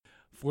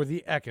for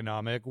the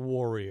economic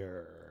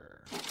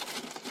warrior.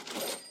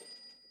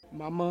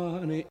 My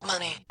money.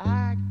 Money.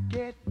 I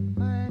get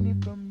money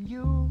from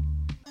you.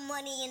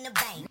 Money in the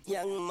bank.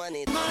 Young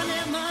money.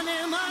 Money,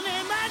 money,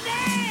 money,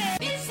 money.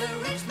 It's a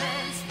rich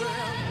man's world.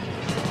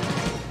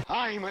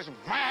 I'm as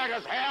mad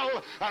as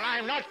hell, and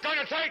I'm not going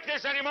to take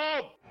this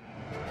anymore.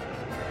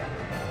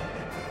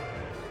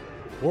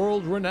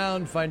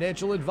 World-renowned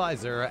financial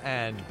advisor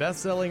and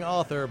best-selling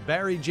author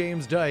Barry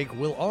James Dyke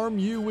will arm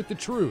you with the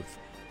truth.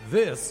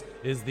 This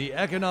is the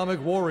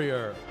Economic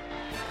Warrior.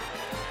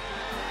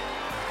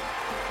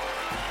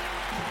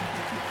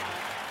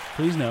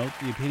 Please note,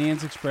 the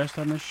opinions expressed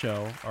on this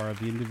show are of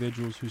the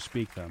individuals who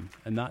speak them,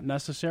 and not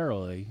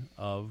necessarily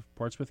of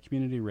Portsmouth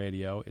Community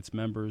Radio, its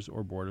members,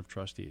 or Board of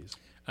Trustees.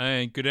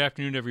 And good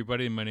afternoon,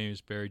 everybody. My name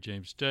is Barry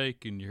James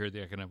Dyke, and you hear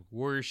the Economic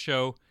Warrior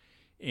Show.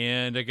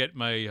 And I got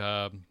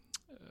my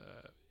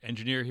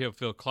engineer here,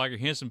 Phil Clogger.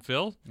 Handsome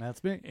Phil.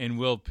 That's me. And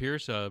Will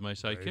Pierce, my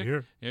sidekick. Right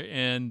here.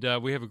 And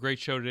we have a great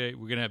show today.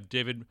 We're going to have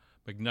David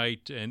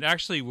McKnight. And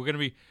actually, we're going to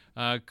be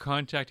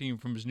contacting him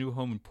from his new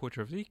home in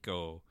Puerto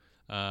Rico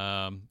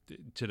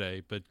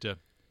today. But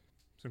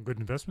some good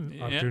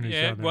investment opportunities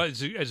down there. Well,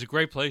 it's a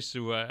great place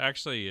to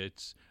actually.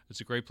 It's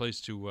a great place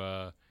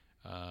to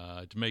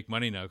make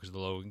money now because of the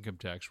low income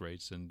tax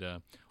rates, and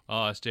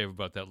I'll ask Dave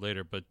about that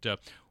later. But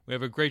we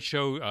have a great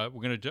show.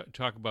 We're going to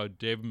talk about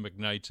David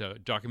McKnight's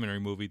documentary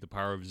movie, The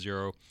Power of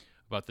Zero,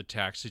 about the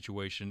tax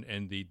situation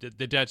and the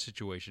debt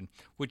situation,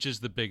 which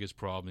is the biggest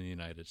problem in the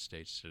United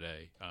States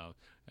today,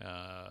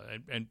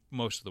 and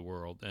most of the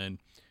world. And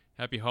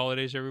happy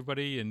holidays,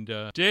 everybody. And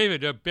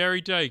David,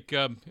 Barry Dyke,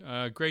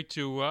 great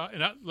to.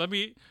 And let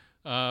me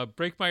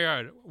break my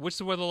heart. What's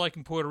the weather like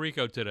in Puerto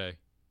Rico today?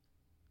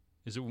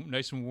 Is it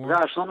nice and warm?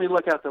 Gosh, let me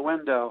look out the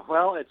window.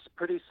 Well, it's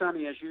pretty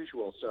sunny as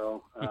usual,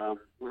 so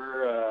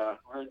we're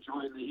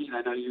enjoying the heat.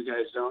 I know you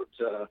guys don't.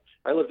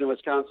 I lived in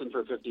Wisconsin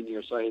for 15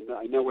 years, so I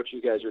know what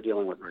you guys are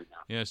dealing with right now.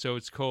 Yeah, so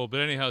it's cold.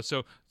 But anyhow,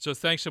 so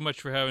thanks so much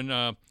for having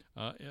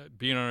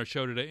being on our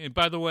show today. And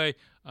by the way,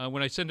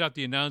 when I send out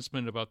the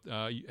announcement about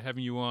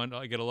having you on,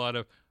 I get a lot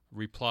of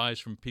replies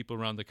from people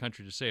around the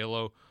country to say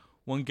hello.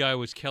 One guy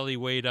was Kelly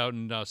Wade out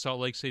in Salt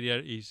Lake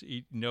City.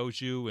 He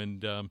knows you,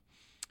 and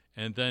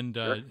then.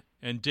 Sure.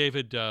 And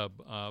David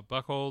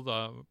Buchwald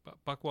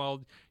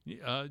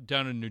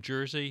down in New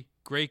Jersey,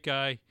 great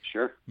guy.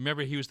 Sure.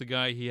 Remember, he was the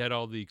guy, he had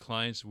all the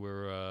clients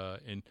were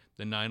in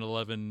the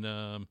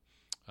 9/11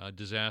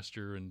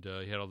 disaster, and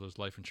he had all those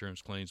life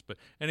insurance claims. But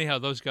anyhow,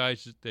 those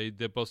guys,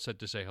 they're both set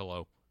to say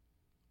hello.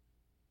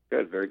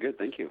 Good, very good.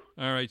 Thank you.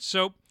 All right.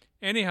 So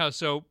anyhow,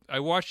 I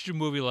watched your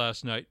movie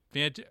last night.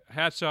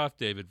 Hats off,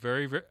 David.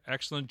 Very, very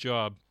excellent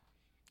job.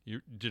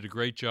 You did a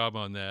great job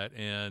on that,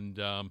 and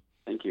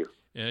thank you.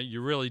 Yeah,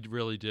 you really,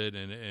 really did,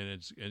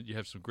 and you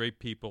have some great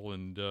people,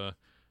 and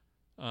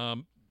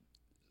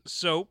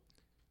so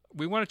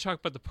we want to talk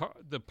about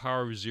the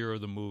Power of Zero,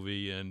 the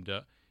movie, and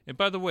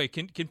by the way,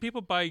 can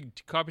people buy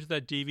copies of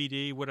that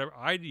DVD? Whatever,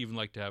 I'd even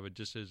like to have it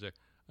just as a.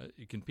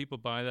 Can people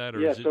buy that? Or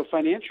yeah, so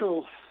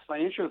financial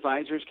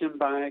advisors can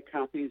buy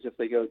copies if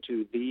they go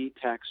to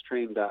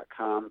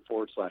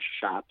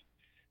thetaxtrain.com/shop.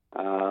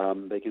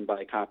 They can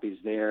buy copies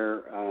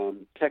there.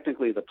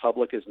 Technically, the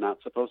public is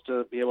not supposed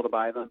to be able to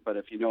buy them, but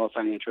if you know a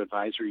financial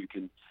advisor, you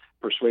can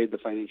persuade the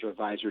financial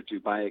advisor to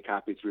buy a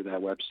copy through that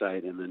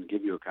website and then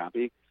give you a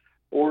copy.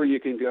 Or you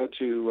can go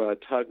to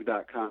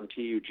tugg.com,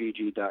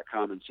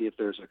 tugg.com, and see if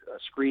there's a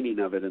screening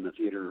of it in the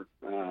theater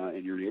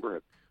in your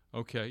neighborhood.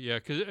 Okay, yeah,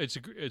 because it's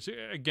a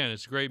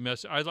great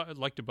message. I'd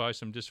like to buy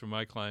some just for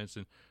my clients,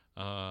 and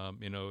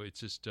it's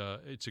just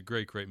it's a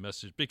great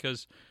message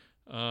because.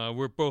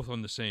 We're both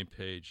on the same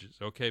page,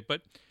 okay?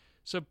 But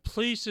so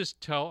please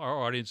just tell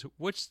our audience,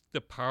 what's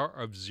the Power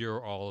of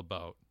Zero all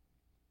about?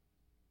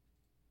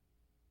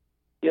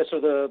 Yeah,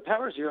 so the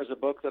Power of Zero is a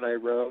book that I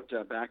wrote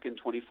back in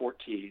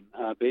 2014.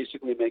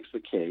 Basically makes the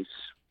case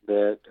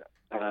that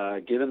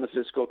given the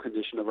fiscal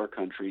condition of our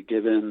country,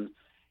 given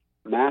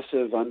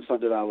massive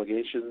unfunded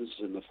obligations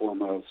in the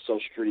form of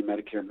Social Security,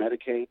 Medicare,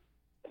 Medicaid,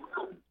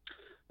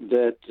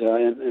 that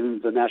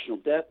and the national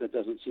debt that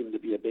doesn't seem to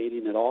be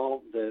abating at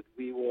all, that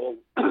we will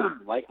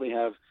likely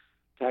have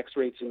tax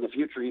rates in the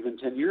future, even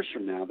 10 years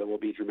from now, that will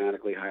be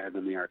dramatically higher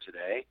than they are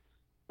today,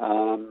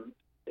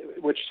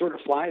 which sort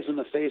of flies in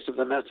the face of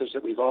the message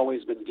that we've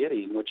always been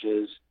getting, which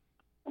is,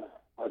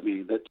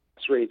 that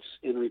tax rates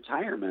in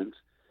retirement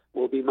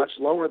will be much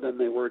lower than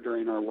they were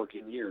during our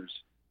working years.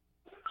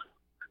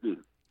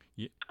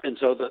 Yeah. And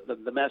so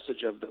the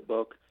message of the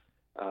book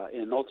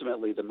and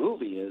ultimately the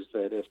movie is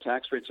that if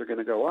tax rates are going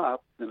to go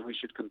up, then we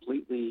should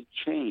completely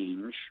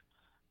change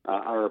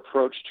our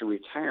approach to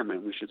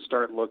retirement. We should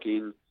start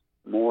looking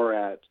more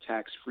at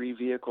tax-free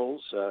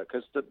vehicles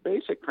because the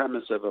basic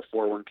premise of a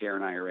 401k or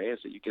an IRA is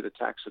that you get a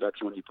tax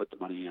deduction when you put the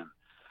money in.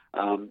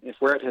 If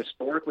we're at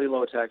historically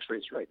low tax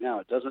rates right now,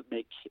 it doesn't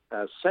make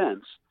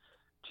sense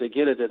to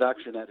get a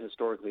deduction at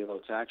historically low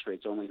tax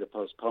rates only to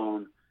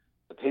postpone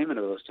the payment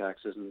of those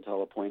taxes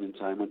until a point in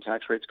time when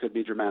tax rates could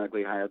be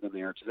dramatically higher than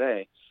they are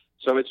today.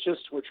 So it's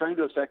just we're trying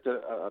to affect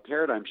a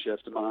paradigm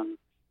shift among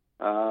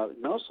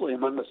mostly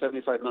among the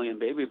 75 million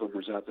baby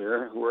boomers out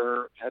there who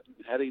are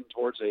heading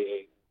towards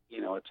a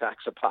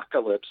tax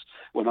apocalypse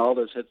when all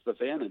this hits the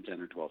fan in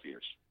 10 or 12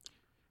 years.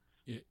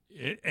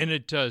 And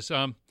it does.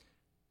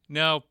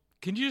 Now,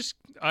 can you just?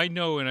 I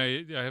know, and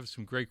I have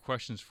some great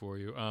questions for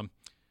you.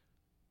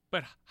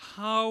 But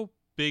how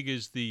big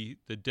is the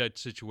debt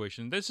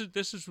situation? This is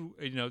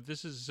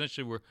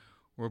essentially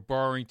we're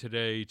borrowing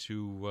today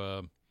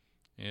to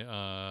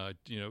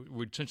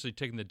we're essentially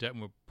taking the debt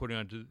and we're putting it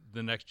onto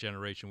the next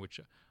generation. Which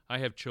I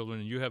have children,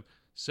 and you have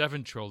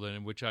 7 children,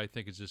 and which I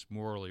think is just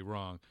morally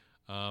wrong.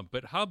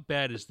 But how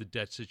bad is the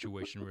debt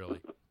situation really?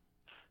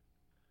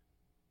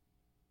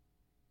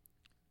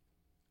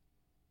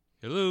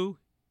 Hello.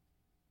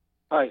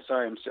 Hi,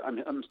 sorry,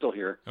 I'm still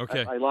here.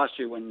 Okay. I lost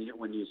you when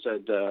you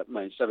said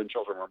my 7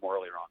 children were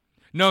morally wrong.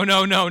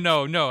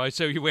 No. I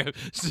say we have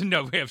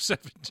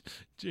 7.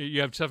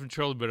 You have 7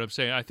 children, but I'm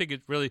saying I think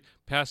it's really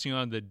passing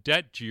on the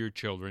debt to your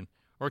children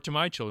or to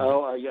my children.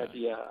 Oh, yeah.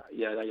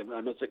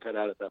 I must have cut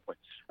out at that point.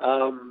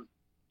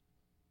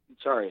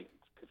 Sorry.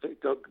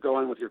 Go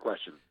on with your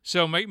question.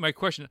 So my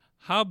question: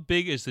 how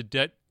big is the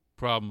debt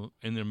problem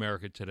in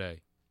America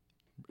today?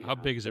 How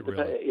big is it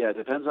really? It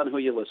depends on who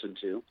you listen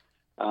to.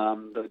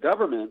 The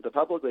government, the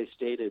publicly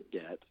stated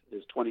debt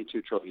is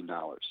 $22 trillion,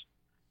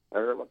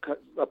 or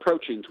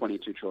approaching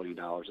 $22 trillion.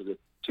 The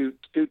two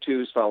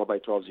twos followed by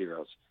 12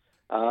 zeros.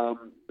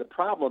 The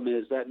problem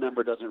is that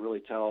number doesn't really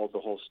tell the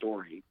whole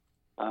story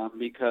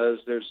because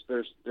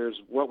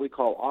there's what we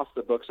call off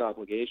the books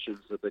obligations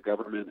that the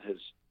government has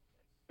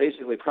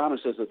basically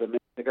promises that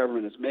the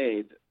government has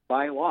made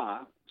by law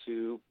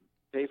to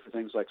pay for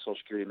things like Social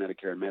Security,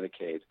 Medicare, and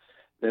Medicaid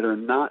that are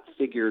not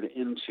figured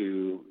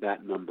into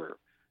that number.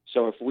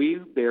 So if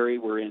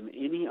we're in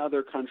any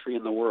other country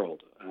in the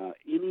world,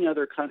 any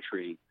other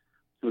country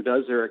who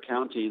does their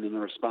accounting in a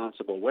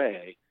responsible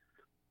way,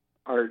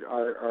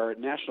 our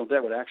national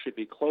debt would actually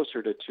be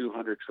closer to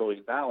 $200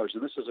 trillion.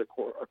 And this is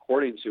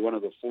according to one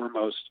of the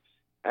foremost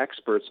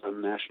experts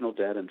on national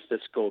debt and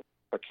fiscal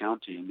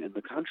accounting in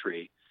the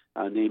country,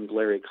 named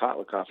Larry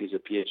Kotlikoff. He's a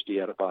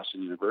PhD out of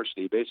Boston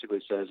University. He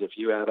basically says if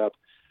you add up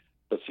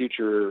the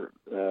future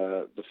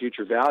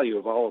value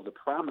of all of the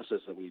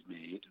promises that we've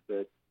made,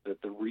 that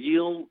the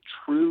real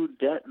true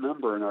debt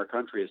number in our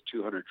country is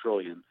 $200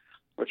 trillion,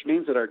 which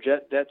means that our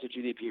debt to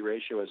GDP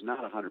ratio is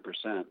not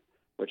 100%,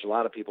 which a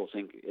lot of people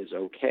think is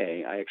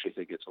okay. I actually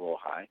think it's a little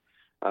high.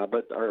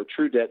 But our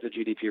true debt to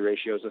GDP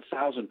ratio is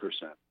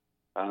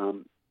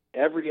 1,000%.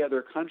 Every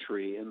other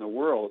country in the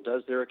world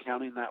does their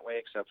accounting that way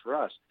except for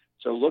us.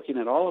 So looking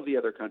at all of the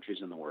other countries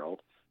in the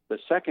world, the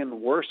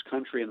second worst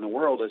country in the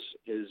world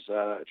is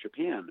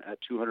Japan at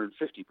 250%.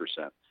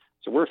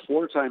 So we're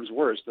 4 times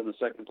worse than the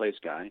second place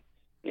guy.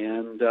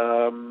 And,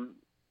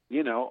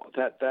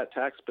 that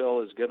tax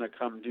bill is going to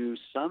come due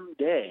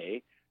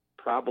someday,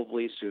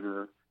 probably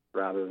sooner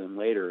rather than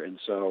later. And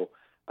so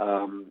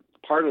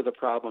part of the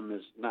problem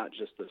is not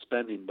just the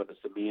spending, but it's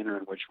the manner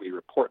in which we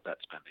report that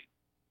spending.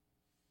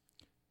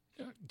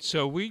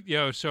 So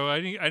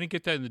I didn't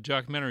get that in the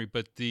documentary,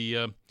 but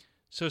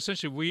so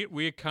essentially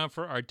we account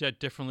for our debt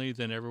differently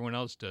than everyone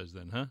else does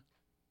then, huh?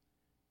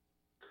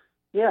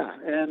 Yeah,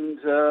 and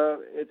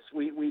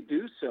we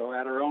do so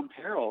at our own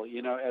peril.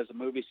 As the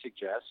movie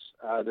suggests,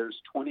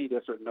 there's 20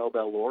 different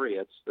Nobel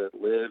laureates that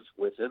live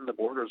within the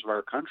borders of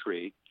our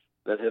country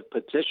that have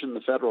petitioned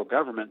the federal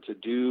government to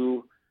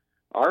do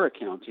our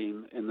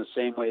accounting in the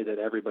same way that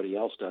everybody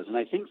else does. And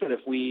I think that if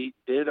we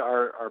did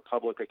our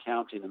public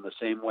accounting in the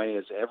same way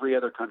as every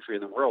other country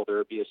in the world, there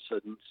would be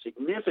a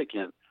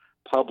significant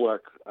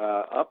public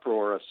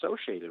uproar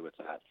associated with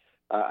that.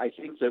 I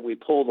think that we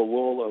pull the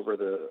wool over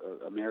the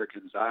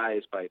Americans'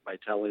 eyes by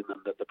telling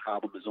them that the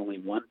problem is only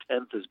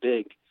 1/10 as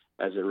big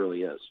as it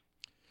really is.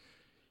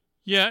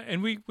 Yeah,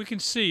 and we can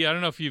see. I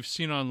don't know if you've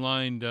seen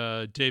online,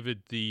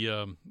 David,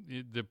 the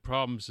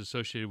problems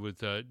associated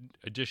with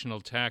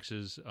additional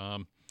taxes,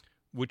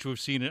 which we've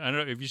seen. I don't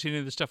know. Have you seen any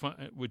of the stuff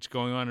which is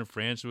going on in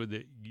France with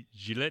the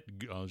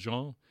Gilets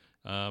jaunes,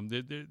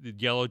 the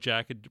Yellow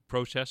Jacket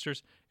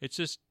protesters? It's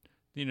just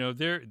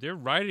they're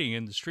rioting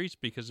in the streets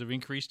because of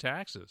increased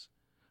taxes.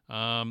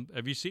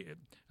 Have you seen?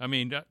 I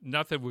mean,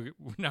 not that we're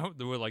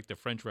like the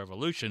French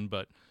Revolution,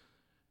 but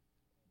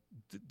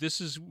this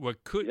is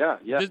what could. Yeah.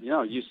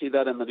 You see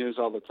that in the news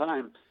all the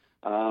time.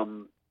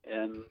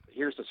 And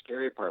here's the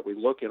scary part: we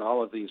look at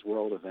all of these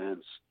world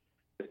events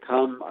that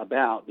come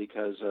about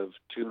because of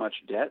too much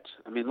debt.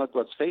 I mean,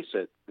 let's face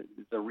it.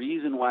 The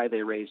reason why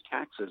they raise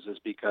taxes is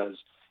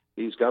because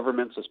these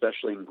governments,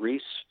 especially in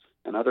Greece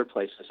and other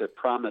places, have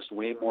promised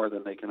way more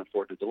than they can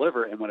afford to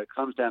deliver. And when it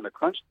comes down to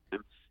crunch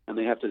time and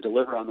they have to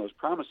deliver on those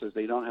promises,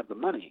 they don't have the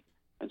money.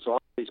 And so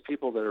all these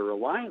people that are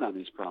relying on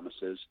these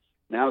promises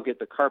now get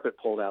the carpet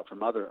pulled out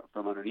from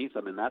underneath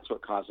them, and that's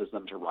what causes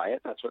them to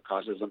riot. That's what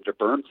causes them to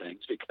burn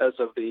things because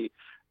of the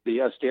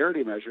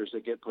austerity measures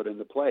that get put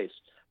into place.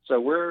 So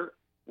we're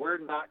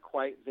not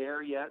quite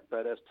there yet,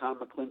 but as Tom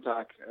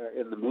McClintock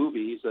in the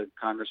movie, he's a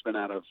congressman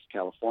out of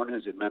California,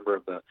 he's a member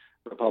of the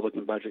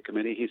Republican Budget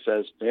Committee, he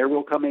says there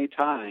will come a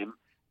time,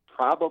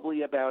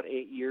 probably about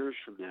 8 years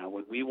from now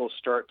when we will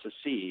start to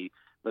see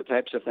the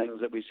types of things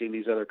that we see in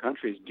these other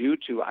countries due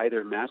to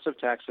either massive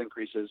tax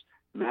increases,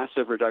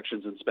 massive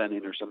reductions in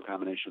spending, or some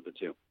combination of the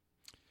two.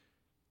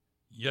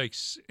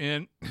 Yikes.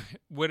 And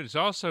what is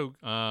also,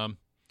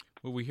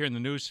 what we hear in the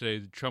news today,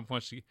 that Trump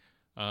wants to,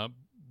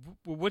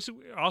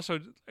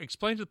 also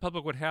explain to the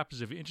public what happens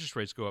if interest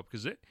rates go up,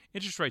 because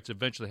interest rates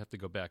eventually have to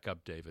go back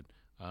up, David.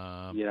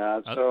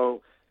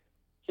 So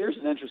here's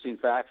an interesting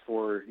fact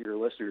for your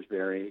listeners,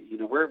 Barry.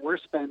 We're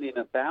spending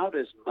about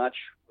as much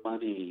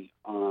money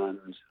on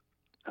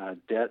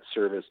debt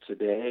service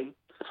today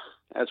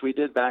as we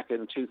did back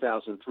in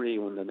 2003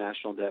 when the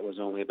national debt was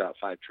only about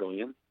 $5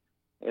 trillion.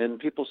 And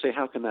people say,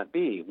 how can that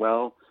be?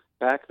 Well,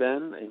 back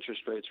then,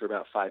 interest rates were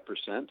about 5%.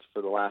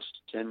 For the last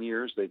 10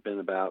 years, they've been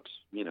about,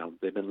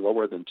 they've been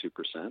lower than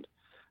 2%.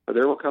 But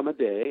there will come a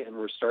day, and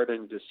we're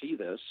starting to see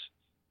this,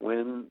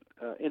 when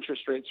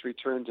interest rates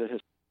return to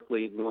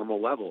historically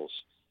normal levels.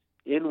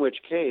 In which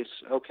case,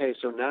 okay,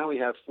 so now we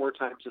have 4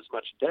 times as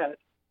much debt.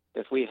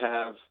 If we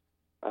have,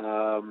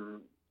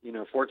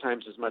 4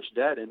 times as much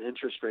debt and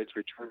interest rates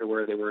return to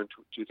where they were in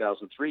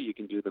 2003, you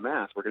can do the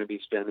math. We're going to be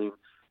spending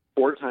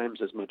 4 times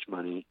as much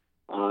money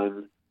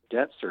on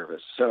debt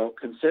service. So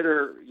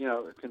consider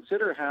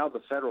how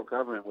the federal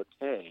government would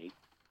pay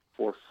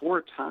for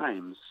 4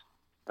 times.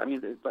 I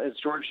mean, as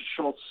George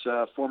Shultz,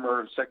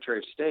 former Secretary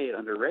of State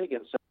under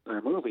Reagan, said in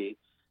their movie,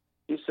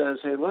 he says,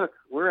 hey, look,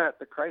 we're at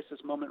the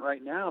crisis moment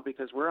right now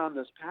because we're on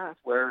this path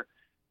where,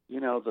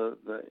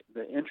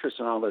 the interest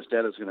in all this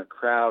debt is going to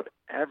crowd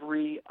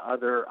every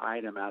other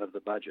item out of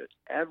the budget,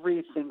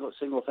 every single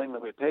thing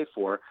that we pay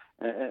for,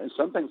 and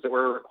some things that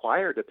we're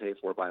required to pay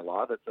for by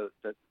law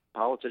that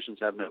politicians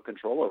have no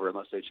control over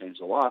unless they change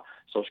the law,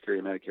 Social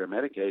Security, Medicare,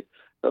 Medicaid.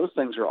 Those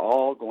things are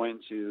all going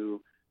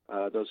to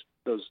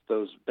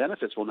those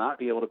benefits will not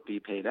be able to be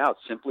paid out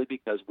simply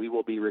because we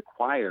will be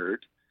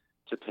required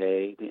to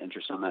pay the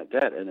interest on that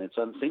debt, and it's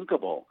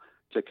unthinkable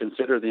to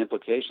consider the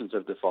implications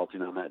of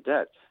defaulting on that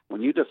debt.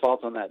 When you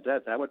default on that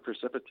debt, that would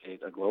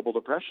precipitate a global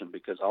depression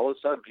because all of a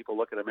sudden people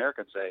look at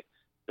America and say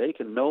they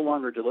can no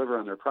longer deliver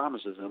on their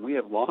promises, and we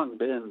have long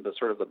been the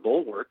sort of the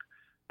bulwark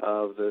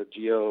of the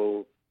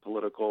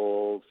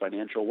geopolitical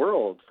financial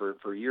world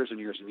for years and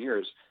years and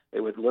years.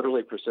 It would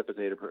literally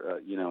precipitate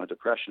a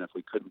depression if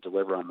we couldn't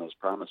deliver on those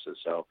promises.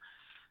 So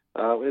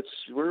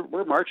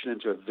we're marching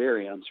into a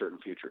very uncertain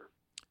future.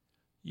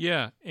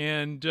 Yeah,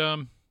 and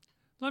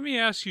let me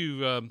ask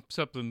you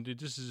something.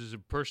 This is a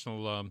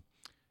personal.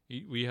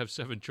 We have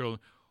 7 children.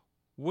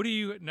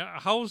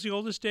 How old is the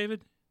oldest,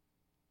 David?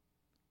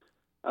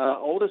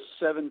 Oldest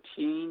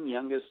 17,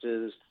 youngest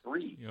is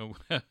 3. You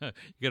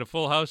got a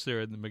full house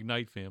there in the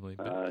McKnight family.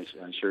 But, I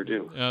sure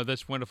do.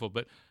 That's wonderful.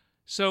 But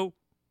so,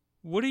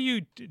 what are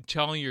you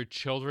telling your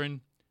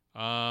children?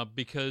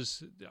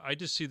 Because I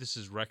just see this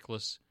as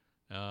reckless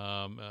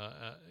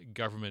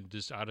government,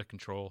 just out of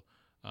control.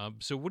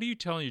 So, what are you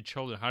telling your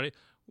children? How do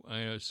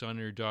son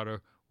or your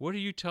daughter? What are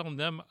you telling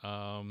them?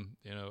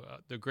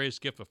 The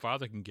greatest gift a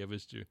father can give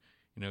is to,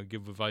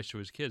 give advice to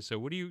his kids. So,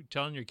 what are you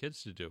telling your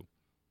kids to do?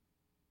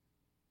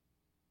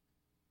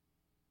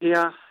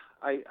 Yeah,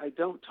 I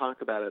don't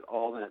talk about it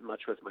all that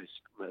much with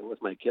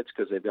my kids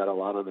because they've got a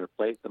lot on their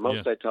plate. The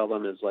most I tell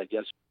them is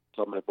yes, I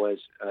tell my boys,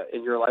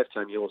 in your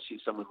lifetime you will see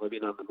someone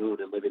living on the moon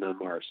and living on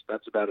Mars.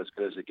 That's about as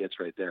good as it gets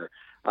right there.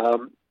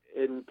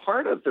 And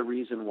part of the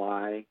reason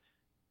why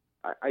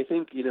I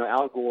think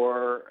Al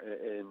Gore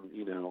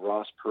and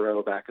Ross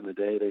Perot back in the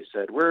day, they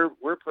said we're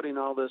putting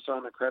all this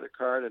on a credit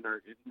card and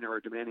are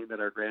demanding that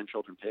our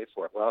grandchildren pay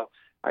for it. Well,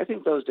 I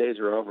think those days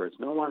are over. It's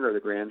no longer the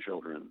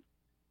grandchildren.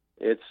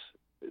 It's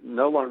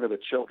no longer the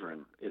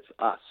children. It's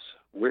us.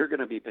 We're going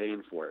to be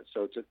paying for it.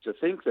 So to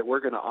think that we're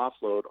going to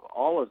offload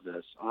all of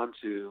this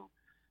onto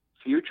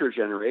future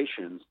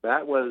generations,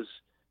 that was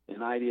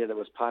an idea that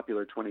was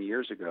popular 20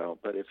 years ago.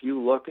 But if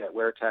you look at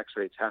where tax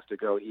rates have to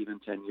go even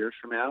 10 years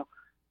from now,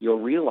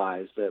 you'll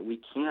realize that we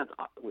can't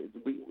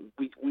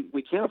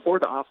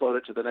afford to offload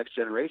it to the next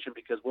generation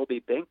because we'll be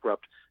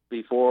bankrupt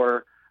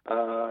before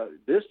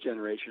this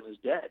generation is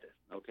dead.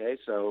 Okay,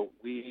 so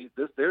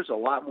there's a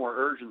lot more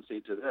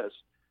urgency to this.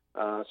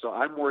 So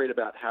I'm worried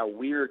about how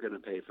we're going to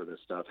pay for this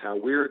stuff, how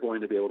we're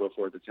going to be able to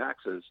afford the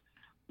taxes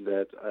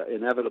that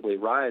inevitably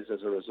rise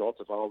as a result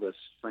of all this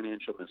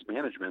financial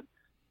mismanagement,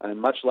 and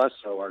much less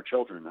so our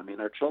children. I mean,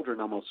 our children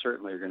almost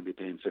certainly are going to be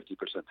paying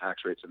 50%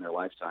 tax rates in their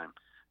lifetime.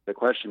 The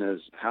question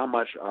is, how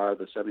much are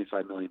the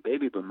 75 million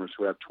baby boomers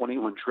who have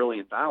 $21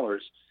 trillion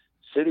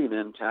sitting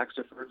in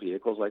tax-deferred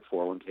vehicles like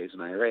 401ks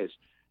and IRAs?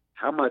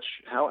 How much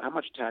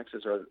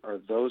taxes are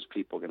those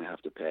people going to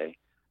have to pay?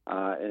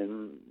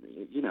 In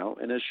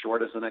as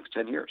short as the next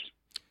 10 years.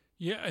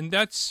 Yeah, and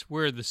that's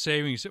where the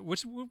savings.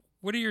 What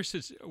are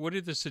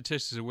the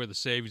statistics of where the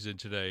savings in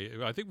today?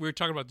 I think we were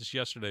talking about this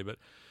yesterday, but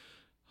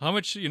how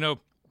much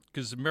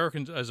because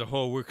Americans as a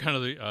whole, we're kind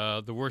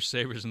of the worst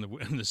savers in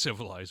the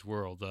civilized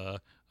world. The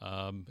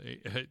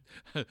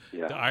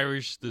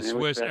Irish, the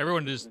Swiss,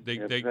 everyone is they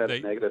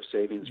negative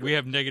savings. We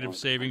have negative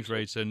savings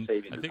rates, and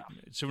I think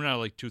so we're now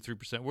like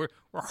 2-3%. We're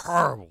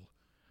horrible.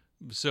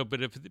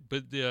 but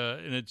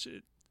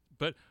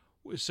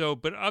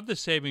of the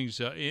savings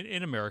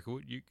in America,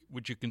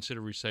 would you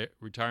consider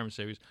retirement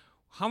savings?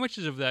 How much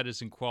of that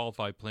is in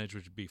qualified plans,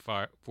 which would be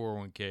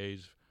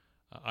 401ks,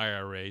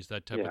 IRAs,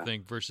 that type of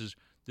thing, versus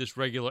this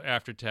regular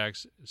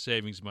after-tax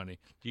savings money?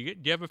 Do you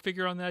have a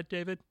figure on that,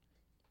 David?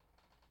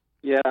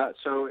 Yeah.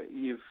 So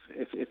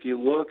if you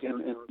look,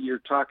 and you're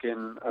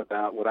talking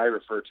about what I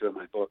refer to in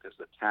my book as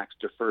the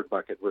tax-deferred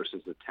bucket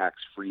versus the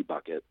tax-free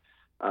bucket.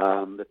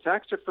 The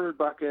tax-deferred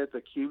bucket,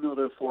 the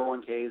cumulative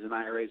 401ks and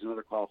IRAs and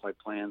other qualified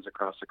plans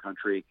across the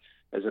country,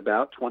 is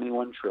about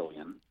 $21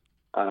 trillion.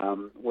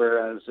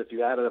 Whereas if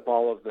you added up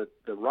all of the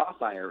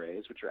Roth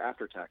IRAs, which are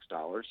after-tax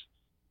dollars,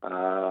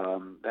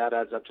 that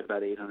adds up to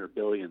about $800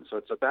 billion. So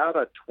it's about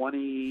a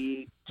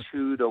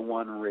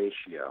 22-to-1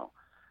 ratio.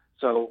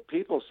 So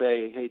people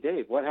say, hey,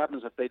 Dave, what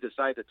happens if they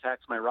decide to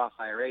tax my Roth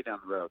IRA down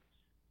the road?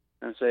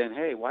 And I'm saying,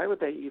 hey, why would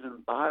they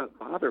even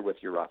bother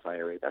with your Roth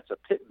IRA? That's a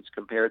pittance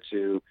compared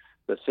to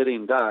the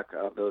sitting duck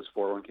of those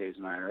 401ks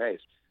and IRAs.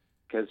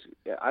 Because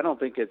I don't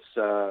think it's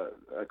a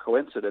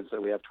coincidence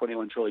that we have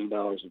 $21 trillion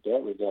of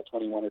debt. We've got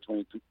 $21 or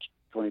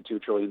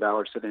 $22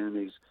 trillion sitting in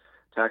these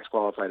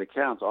tax-qualified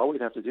accounts. All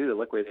we'd have to do to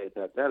liquidate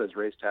that debt is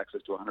raise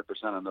taxes to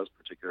 100% on those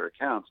particular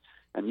accounts.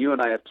 And you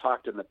and I have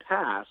talked in the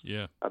past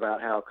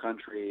about how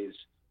countries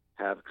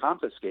have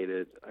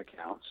confiscated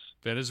accounts.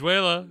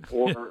 Venezuela.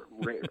 or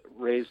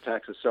raised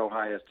taxes so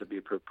high as to be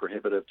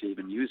prohibitive to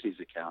even use these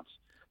accounts.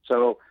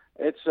 So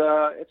it's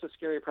a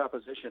scary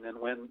proposition.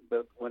 And when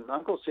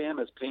Uncle Sam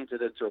is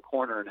painted into a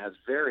corner and has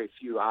very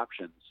few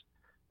options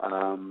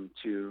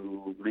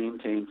to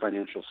maintain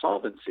financial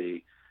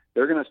solvency,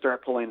 they're going to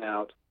start pulling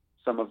out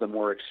some of the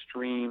more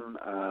extreme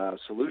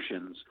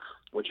solutions,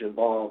 which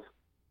involve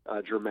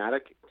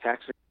dramatic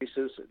tax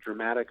increases,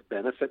 dramatic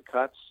benefit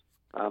cuts,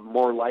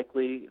 more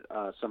likely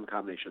some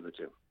combination of the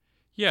two.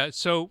 Yeah,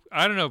 so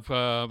I don't know if,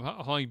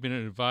 how long you've been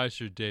an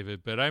advisor,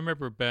 David, but I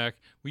remember back,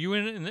 were you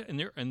in the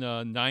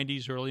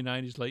 90s, early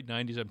 90s, late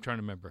 90s? I'm trying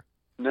to remember.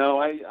 No,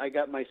 I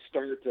got my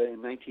start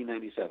in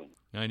 1997.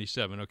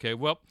 97, okay.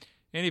 Well,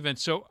 in any event,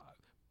 so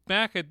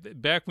back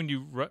when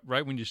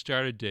you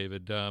started,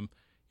 David,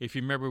 if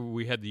you remember,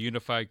 we had the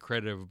unified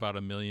credit of about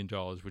 $1 million,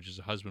 which is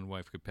a husband and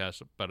wife could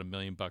pass about $1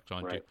 million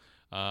on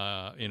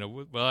to,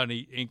 without any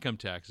income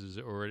taxes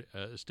or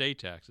estate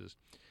taxes.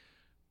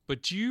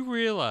 But do you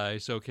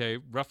realize, okay,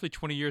 roughly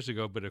 20 years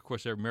ago, but of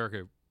course in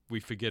America we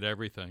forget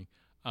everything,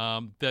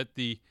 that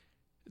the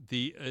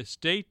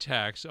estate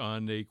tax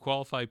on the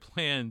qualified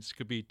plans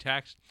could be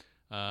taxed,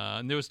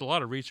 and there was a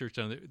lot of research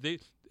on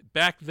it.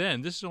 Back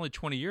then, this is only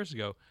 20 years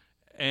ago,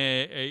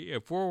 a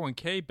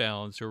 401k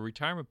balance or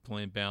retirement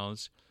plan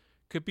balance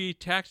could be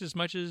taxed as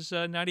much as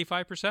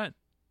 95%.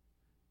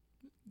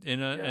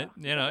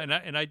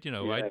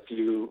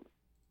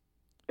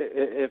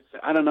 If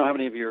I don't know how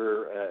many of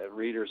your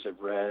readers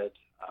have read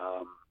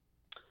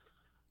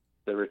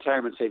the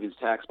Retirement Savings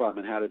Tax Bomb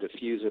and How to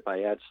Diffuse It by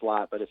Ed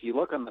Slott, but if you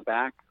look on the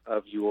back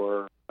of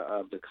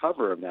the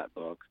cover of that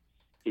book,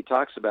 he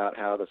talks about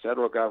how the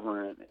federal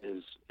government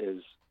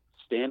is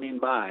standing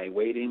by,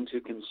 waiting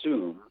to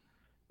consume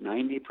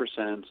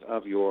 90%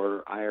 of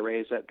your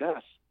IRAs at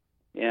death.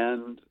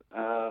 And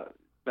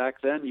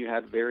back then, you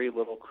had very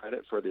little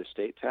credit for the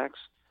estate tax.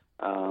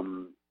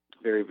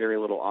 Very, very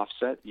little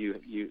offset.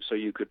 So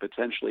you could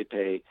potentially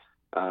pay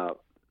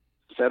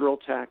federal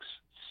tax,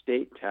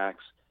 state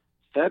tax,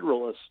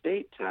 federal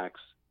estate tax,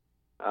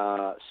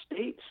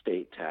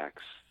 state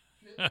tax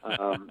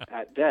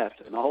at death,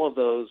 and all of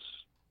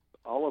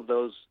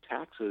those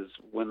taxes,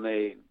 when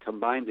they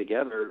combine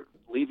together,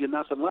 leave you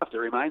nothing left. It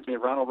reminds me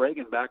of Ronald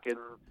Reagan back in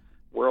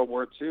World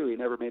War II. He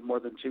never made more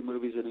than 2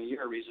 movies in a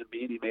year. Reason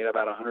being, he made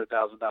about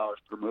 $100,000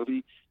 per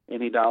movie.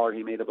 Any dollar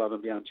he made above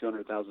and beyond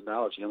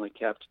 $200,000, he only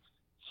kept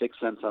 6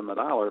 cents on the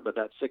dollar, but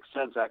that 6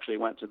 cents actually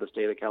went to the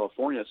state of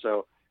California.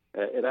 So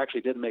it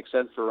actually didn't make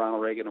sense for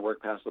Ronald Reagan to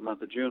work past the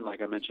month of June,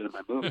 like I mentioned in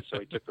my movie. So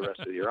he took the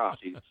rest of the year off.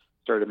 He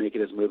started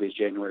making his movies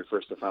January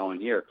 1st the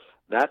following year.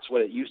 That's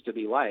what it used to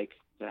be like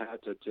to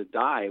have to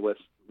die with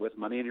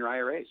money in your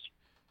IRAs.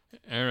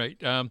 All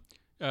right.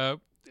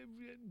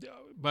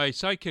 My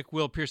sidekick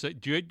Will Pierce.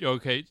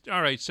 Okay.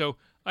 All right. So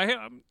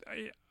I'm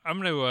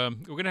gonna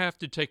we're gonna have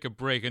to take a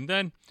break, and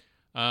then.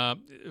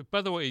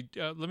 By the way,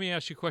 let me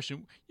ask you a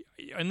question.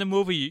 In the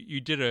movie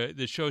you did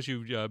that shows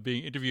you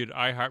being interviewed at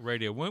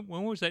iHeartRadio.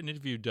 When was that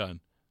interview done?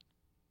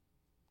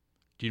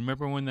 Do you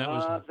remember when that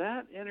was?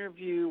 That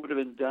interview would have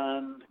been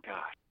done.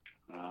 Gosh,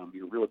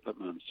 you're really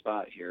putting me on the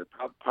spot here.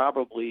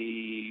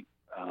 Probably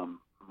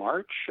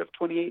March of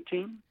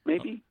 2018,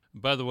 maybe.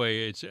 By the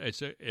way,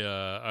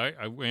 I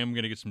am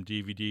going to get some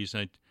DVDs.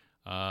 And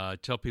I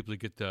tell people to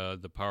get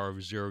the Power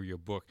of Zero, your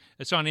book.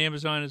 It's on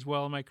Amazon as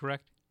well. Am I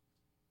correct?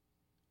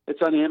 It's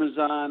on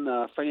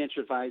Amazon.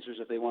 Financial advisors,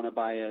 if they want to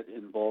buy it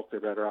in bulk, they're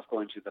better off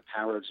going to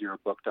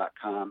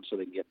thepowerofzerobook.com so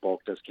they can get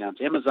bulk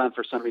discounts. Amazon,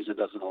 for some reason,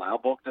 doesn't allow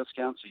bulk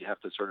discounts, so you have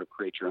to sort of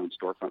create your own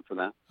storefront for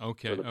that.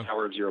 Okay. So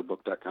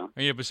thepowerofzerobook.com.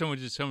 Yeah, but some of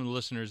the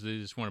listeners, they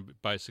just want to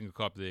buy a single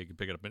copy, they can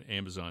pick it up on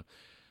Amazon.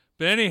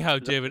 But anyhow,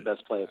 David, the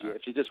best play if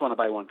you just want to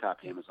buy one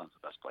copy, Amazon's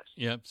the best place.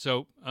 Yeah.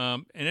 So,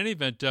 in any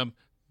event, but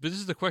this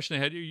is the question I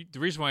had. The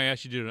reason why I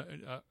asked you to do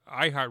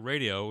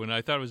iHeartRadio, and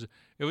I thought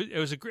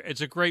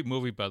it's a great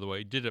movie, by the way.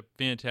 You did a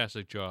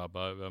fantastic job.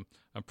 I'm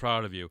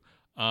proud of you.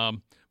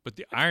 But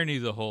the irony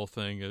of the whole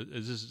thing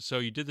is this. So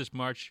you did this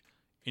March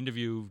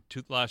interview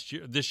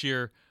this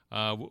year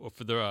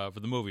for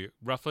the movie,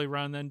 roughly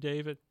around then,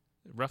 David.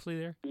 Roughly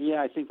there?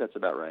 Yeah, I think that's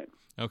about right.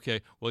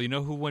 Okay. Well, you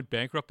know who went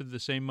bankrupt the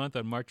same month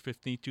on March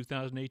 15th,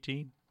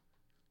 2018?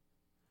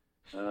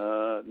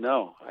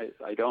 No,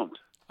 I don't.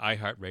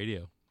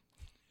 iHeartRadio.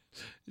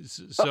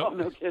 So,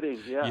 no kidding.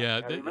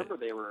 Yeah. I I remember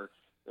they were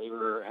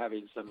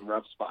having some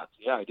rough spots.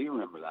 Yeah, I do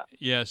remember that.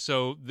 Yeah,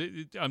 so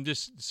I'm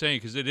just saying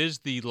because it is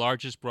the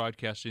largest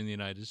broadcaster in the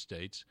United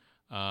States.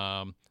 They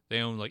own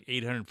like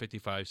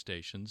 855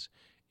 stations,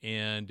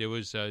 and it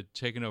was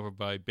taken over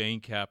by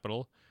Bain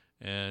Capital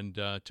and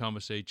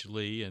Thomas H.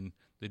 Lee, and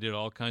they did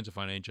all kinds of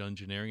financial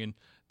engineering. And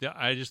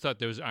I just thought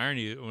there was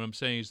irony. What I'm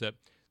saying is that,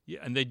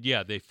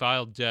 they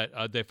filed debt.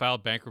 They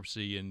filed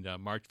bankruptcy in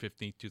March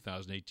 15th,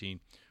 2018,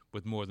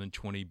 with more than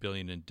 $20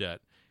 billion in debt.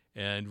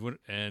 And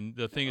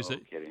the thing is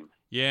that, kidding.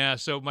 Yeah.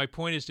 So my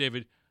point is,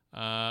 David,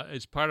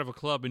 it's part of a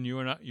club, and you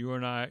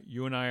and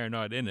I are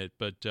not in it.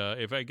 But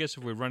if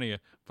we're running a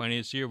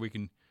financier, we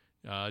can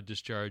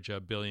discharge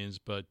billions.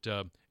 But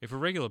if we're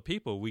regular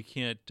people, we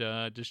can't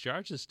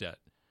discharge this debt.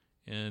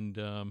 And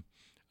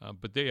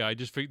I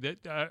just figured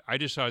that I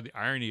just saw the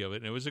irony of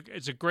it, and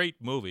it's a great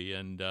movie,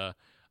 and they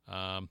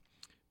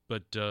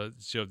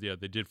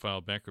did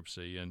file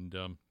bankruptcy,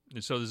 and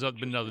so there's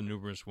been other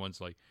numerous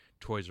ones like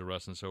Toys R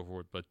Us and so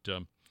forth. But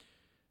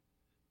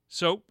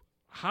so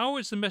how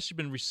has the message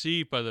been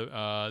received by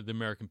the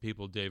American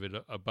people, David,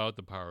 about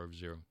the power of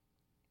zero?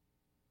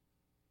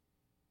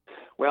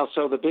 Well,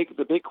 so the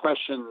big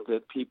question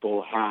that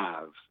people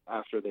have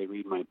after they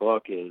read my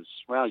book is,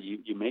 well,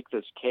 you make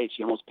this case,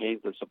 you almost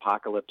paint this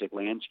apocalyptic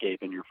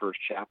landscape in your first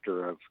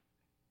chapter of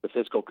the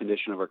fiscal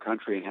condition of our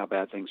country and how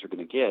bad things are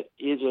going to get.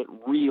 Is it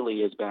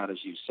really as bad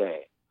as you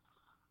say?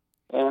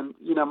 And,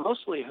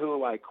 mostly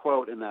who I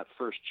quote in that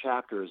first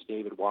chapter is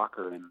David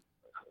Walker. And,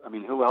 I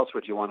mean, who else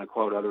would you want to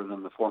quote other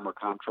than the former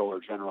Comptroller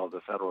General of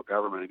the federal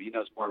government? I mean, he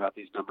knows more about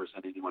these numbers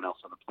than anyone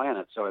else on the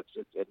planet. So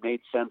it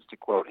made sense to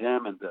quote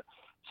him and to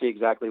see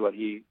exactly what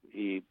he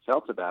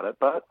felt about it.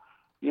 But,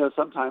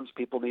 sometimes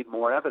people need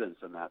more evidence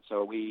than that.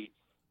 So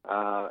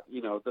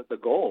the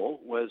goal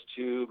was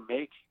to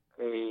make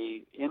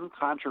a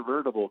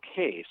incontrovertible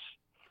case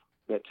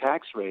that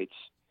tax rates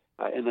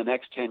in the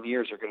next 10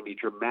 years are going to be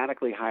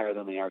dramatically higher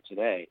than they are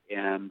today.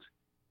 And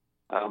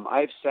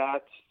I've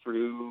sat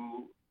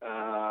through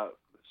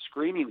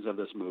screenings of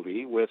this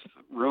movie with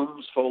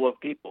rooms full of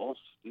people,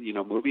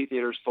 movie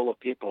theaters full of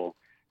people.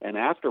 And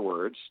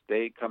afterwards,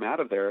 they come out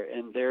of there,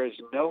 and there is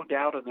no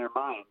doubt in their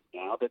mind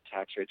now that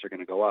tax rates are going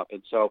to go up.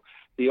 And so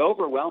the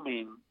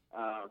overwhelming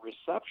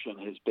reception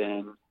has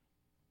been,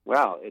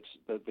 well, it's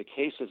the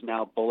case is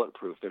now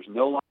bulletproof. There's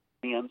no longer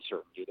any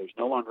uncertainty. There's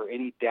no longer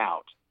any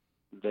doubt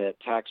that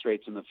tax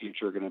rates in the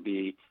future are going to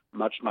be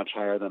much, much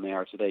higher than they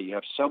are today. You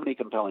have so many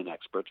compelling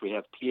experts. We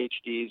have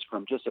PhDs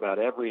from just about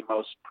every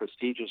most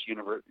prestigious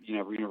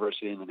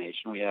university in the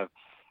nation. We have,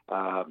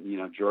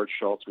 George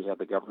Shultz. We have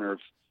the governor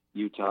of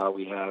Utah.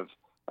 We have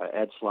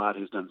Ed Slott,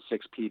 who's done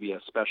 6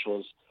 PBS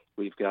specials.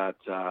 We've got,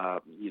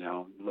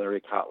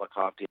 Larry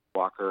Kotlikoff, Dave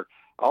Walker.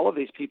 All of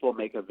these people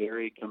make a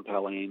very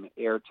compelling,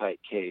 airtight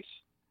case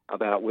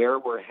about where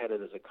we're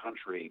headed as a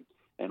country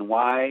and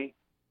why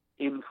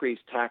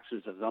increased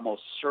taxes is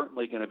almost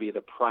certainly going to be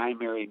the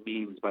primary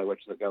means by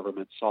which the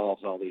government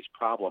solves all these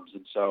problems.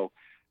 And so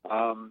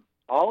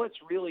all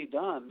it's really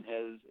done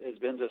has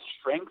been to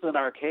strengthen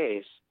our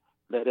case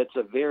that it's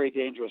a very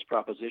dangerous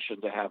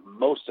proposition to have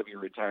most of your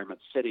retirement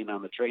sitting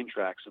on the train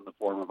tracks in the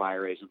form of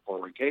IRAs and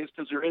 401ks,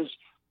 because there is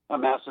a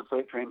massive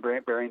freight train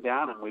bearing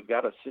down, and we've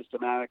got to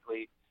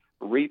systematically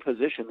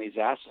reposition these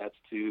assets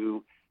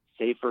to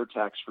safer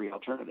tax-free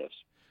alternatives.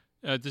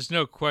 There's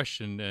no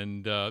question,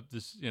 and I'm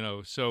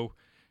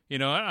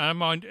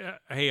on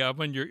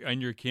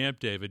your camp,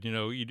 David.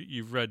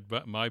 You've read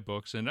my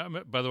books, and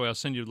by the way, I'll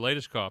send you the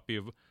latest copy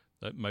of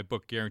my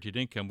book, Guaranteed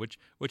Income, which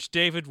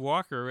David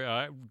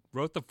Walker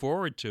wrote the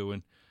foreword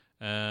to,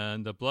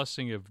 and the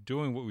blessing of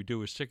doing what we do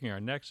is sticking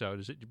our necks out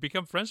is that you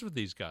become friends with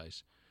these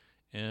guys,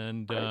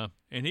 and there's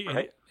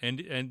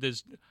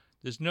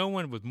no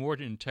one with more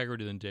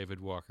integrity than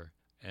David Walker,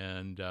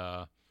 and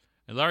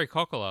Larry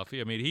Kotlikoff.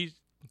 I mean,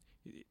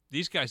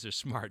 these guys are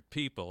smart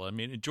people. I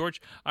mean,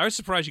 George, I was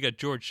surprised you got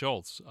George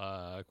Shultz,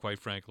 quite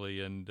frankly,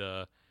 and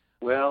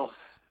well.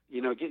 The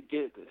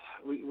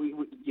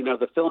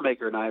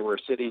filmmaker and I were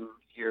sitting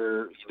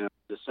here,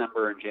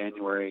 December and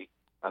January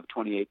of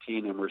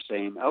 2018, and we're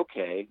saying,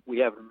 okay, we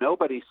have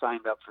nobody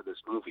signed up for this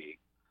movie.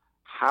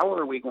 How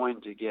are we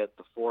going to get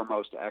the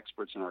foremost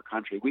experts in our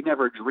country? We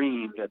never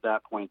dreamed at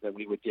that point that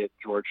we would get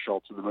George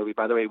Shultz in the movie.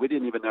 By the way, we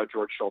didn't even know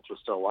George Shultz was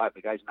still alive.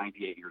 The guy's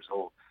 98 years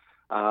old.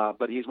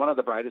 But he's one of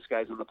the brightest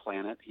guys on the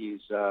planet.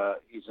 He's a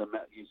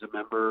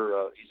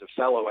member. He's a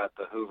fellow at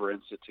the Hoover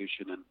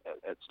Institution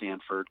at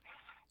Stanford.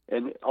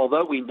 And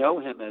although we know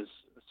him as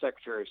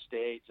Secretary of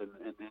State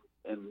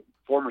and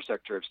former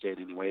Secretary of State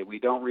anyway, we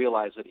don't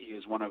realize that he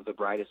is one of the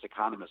brightest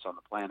economists on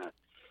the planet.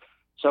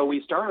 So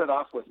we started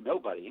off with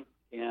nobody,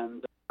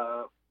 and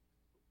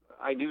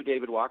I knew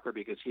David Walker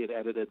because he had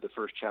edited the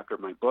first chapter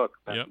of my book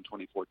back in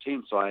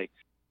 2014. So I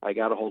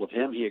got a hold of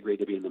him. He agreed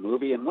to be in the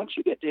movie. And once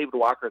you get David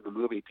Walker in the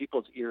movie,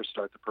 people's ears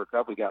start to perk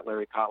up. We got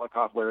Larry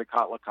Kotlikoff. Larry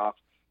Kotlikoff,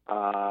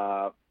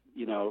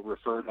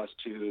 referred us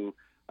to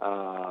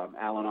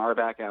Alan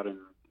Auerbach out in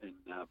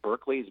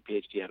Berkeley. He's a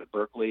PhD out of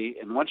Berkeley.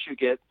 And once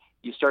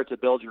you start to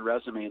build your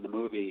resume in the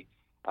movie,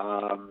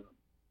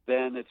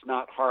 then it's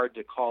not hard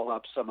to call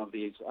up some of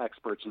these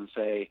experts and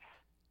say,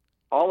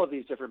 all of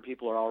these different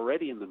people are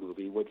already in the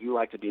movie. Would you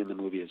like to be in the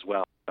movie as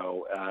well?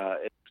 So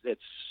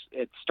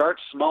it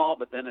starts small,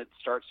 but then it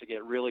starts to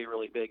get really,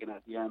 really big. And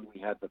at the end, we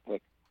had the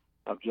pick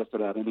of just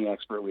about any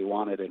expert we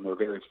wanted, and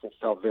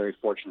felt very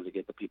fortunate to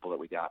get the people that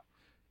we got.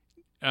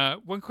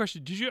 One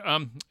question: did you,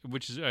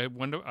 which is, I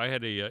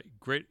got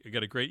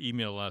a great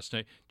email last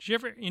night. Did you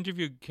ever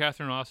interview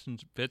Catherine Austin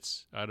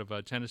Fitts out of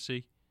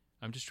Tennessee?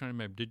 I'm just trying to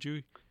remember. Did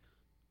you?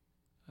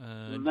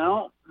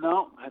 No,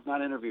 I've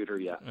not interviewed her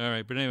yet. All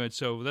right, but anyway,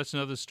 so that's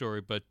another story.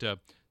 But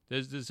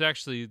there's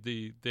actually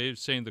they're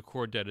saying the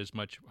core debt is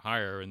much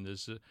higher, and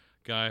there's a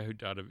guy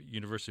out of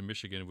University of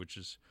Michigan, which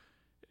is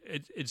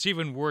it's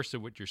even worse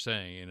than what you're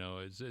saying. You know,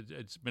 it's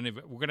we're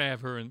going to have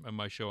her on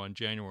my show on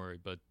January,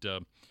 but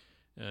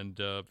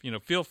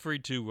feel free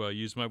to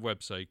use my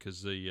website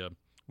because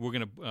we're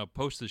going to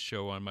post this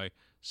show on my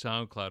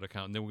SoundCloud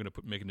account, and then we're going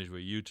to make it into a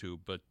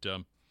YouTube. But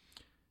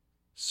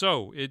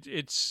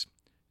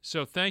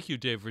So thank you,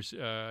 Dave. For,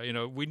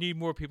 we need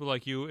more people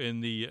like you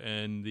in the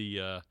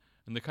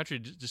country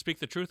to speak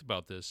the truth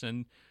about this.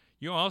 And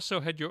you also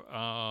had your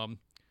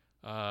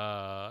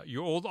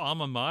old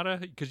alma mater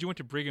because you went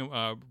to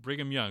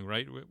Brigham Young,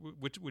 right?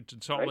 Which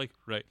in Salt Lake,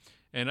 right?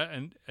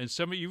 And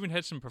some you even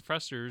had some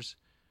professors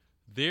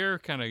there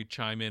kind of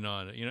chime in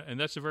on it, and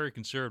that's a very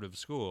conservative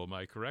school. Am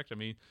I correct? I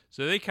mean,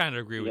 so they kind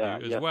of agree with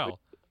you as well.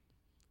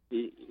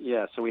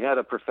 Yeah. So we had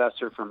a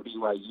professor from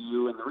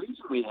BYU, and the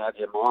reason we had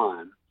him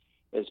on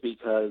is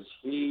because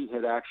he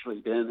had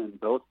actually been in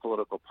both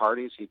political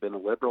parties. He'd been a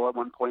liberal at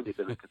one point. He'd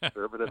been a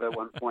conservative at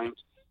one point.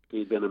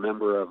 He'd been a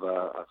member of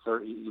a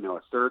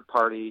third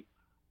party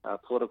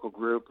political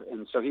group.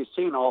 And so he's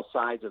seen all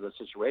sides of the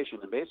situation.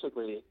 And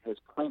basically his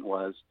point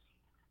was,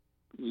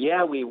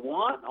 yeah, we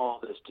want all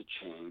this to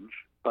change,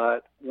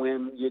 but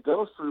when you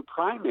go through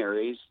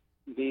primaries,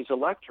 these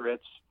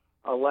electorates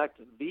elect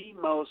the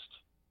most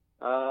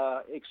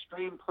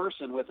extreme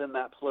person within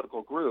that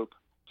political group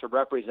to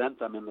represent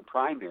them in the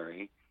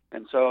primary.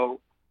 And so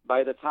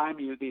by the time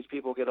these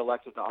people get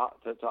elected to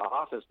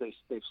office,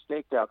 they've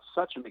staked out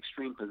such an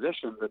extreme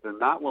position that they're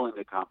not willing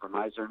to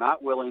compromise. They're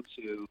not willing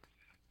to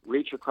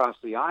reach across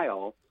the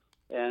aisle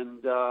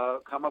and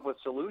come up with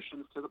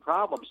solutions to the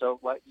problem. So,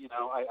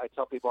 I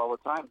tell people all the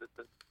time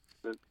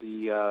that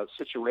the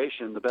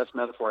situation, the best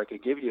metaphor I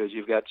could give you is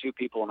you've got two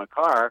people in a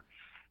car.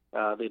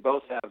 They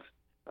both have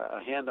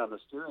a hand on the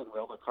steering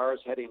wheel. The car is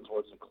heading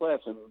towards a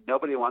cliff, and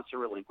nobody wants to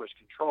relinquish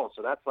control.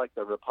 So that's like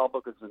the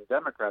Republicans and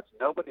Democrats.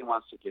 Nobody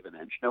wants to give an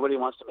inch. Nobody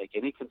wants to make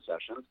any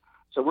concessions.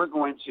 So we're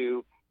going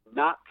to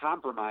not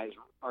compromise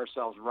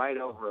ourselves right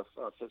over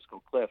a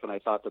fiscal cliff. And I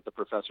thought that the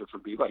professor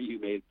from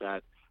BYU made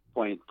that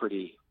point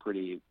pretty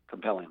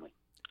compellingly.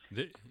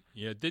 They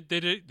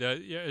did.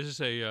 As I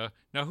say,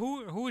 now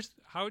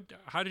how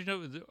did you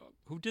know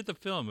who did the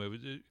film? It was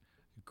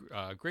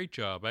a great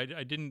job. I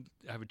didn't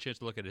have a chance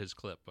to look at his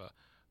clip.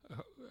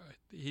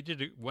 He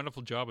did a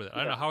wonderful job with it. I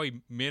don't know how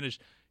he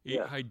managed.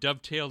 How he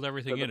dovetailed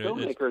everything in it. The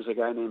filmmaker is a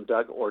guy named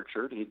Doug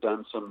Orchard. He'd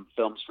done some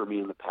films for me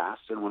in the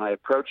past, and when I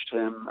approached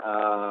him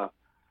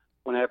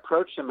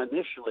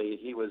initially,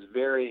 he was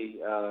very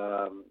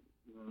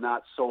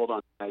not sold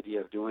on the idea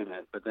of doing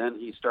it. But then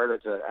he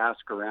started to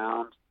ask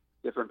around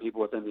different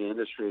people within the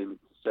industry and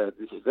said,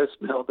 "This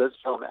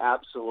film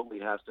absolutely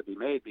has to be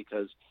made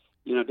because."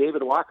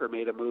 David Walker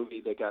made a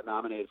movie that got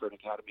nominated for an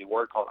Academy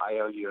Award called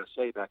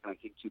IOUSA back in, I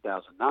think,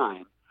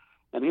 2009.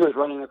 And he was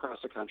running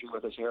across the country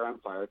with his hair on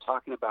fire,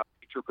 talking about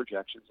future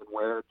projections and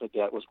where the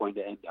debt was going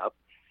to end up.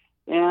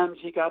 And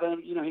he got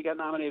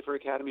nominated for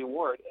an Academy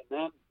Award. And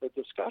then the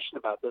discussion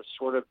about this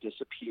sort of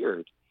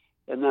disappeared.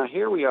 And now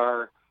here we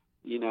are,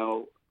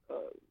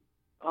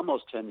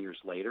 almost 10 years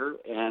later,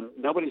 and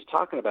nobody's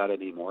talking about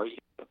it anymore.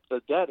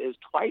 The debt is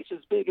twice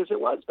as big as it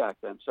was back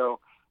then. So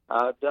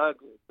Doug,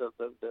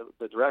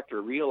 the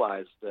director,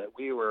 realized that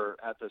we were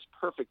at this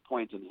perfect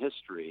point in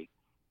history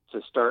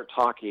to start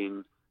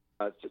talking,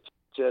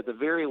 to at the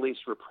very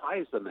least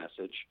reprise the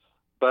message,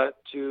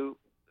 but to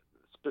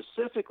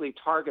specifically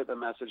target the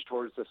message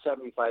towards the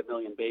 75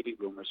 million baby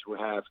boomers who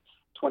have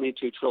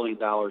 $22 trillion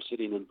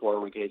sitting in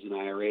 401ks and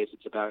IRAs.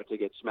 It's about to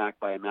get smacked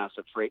by a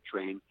massive freight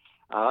train.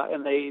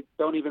 and they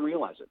don't even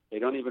realize it. They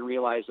don't even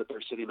realize that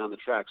they're sitting on the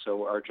track.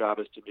 So our job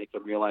is to make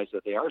them realize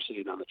that they are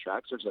sitting on the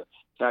tracks. There's a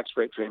tax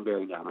freight train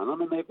bearing down on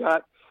them, and they've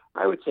got,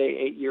 I would say,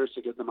 8 years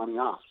to get the money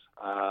off.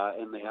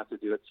 And they have to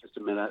do it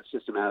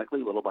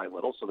systematically, little by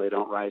little, so they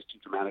don't rise too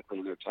dramatically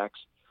in their tax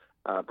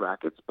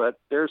brackets. But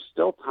there's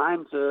still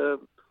time to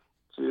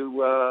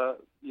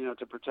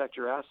protect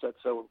your assets.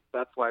 So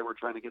that's why we're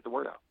trying to get the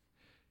word out.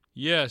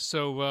 Yeah,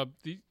 so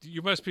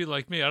you must be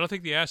like me. I don't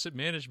think the asset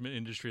management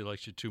industry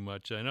likes you too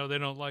much. I know they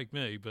don't like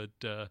me, but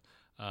God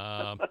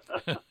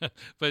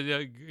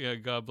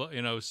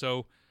bless,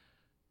 so.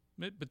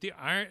 But the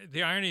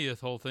irony of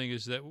the whole thing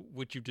is that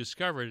what you've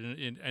discovered,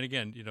 and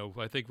again,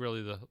 I think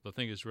really the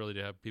thing is really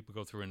to have people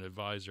go through an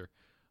advisor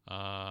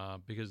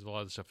because a lot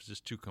of the stuff is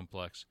just too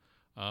complex.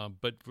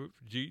 But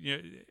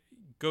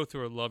go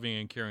through a loving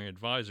and caring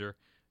advisor,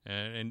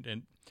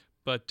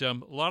 but a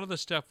lot of the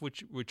stuff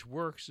which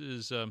works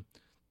is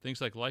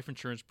things like life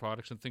insurance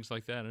products and things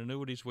like that,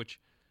 annuities, which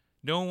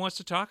no one wants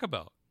to talk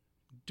about,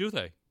 do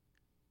they?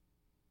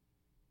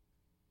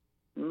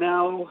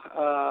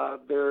 No,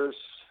 there's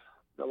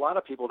a lot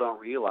of people don't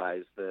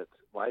realize that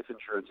life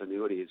insurance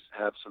annuities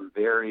have some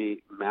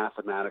very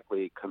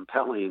mathematically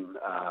compelling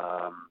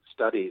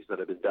studies that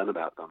have been done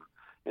about them,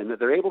 and that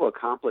they're able to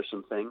accomplish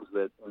some things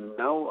that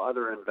no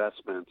other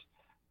investment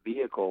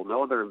vehicle,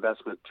 no other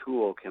investment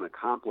tool can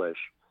accomplish.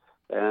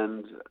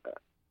 And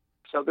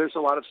so there's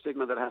a lot of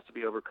stigma that has to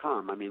be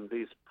overcome. I mean,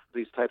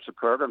 these types of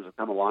programs have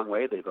come a long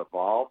way. They've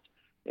evolved,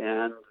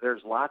 and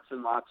there's lots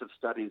and lots of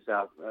studies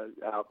out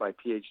by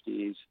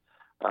PhDs.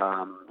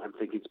 I'm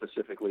thinking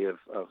specifically of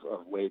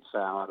Wade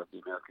Pfau out of the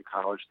American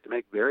College. They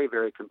make very,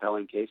 very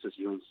compelling cases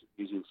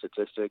using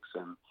statistics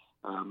and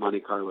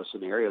Monte Carlo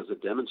scenarios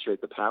that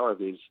demonstrate the power of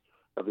these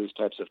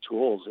types of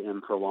tools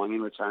in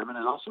prolonging retirement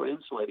and also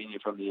insulating you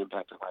from the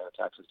impact of higher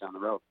taxes down the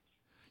road.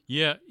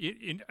 Yeah,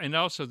 and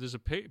also there's a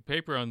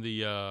paper on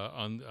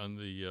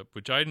the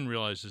which I didn't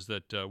realize is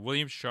that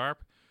William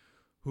Sharp,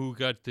 who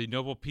got the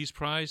Nobel Peace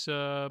Prize,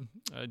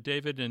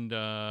 David,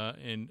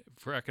 and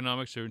for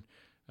economics, or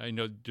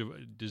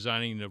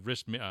designing the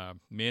risk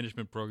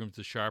management programs,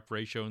 the Sharp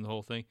ratio, and the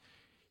whole thing.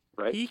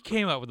 Right. He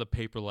came out with a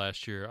paper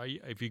last year.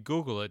 If you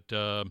Google it,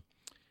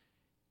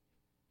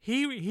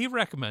 he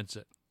recommends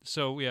it.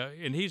 So yeah,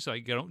 and he's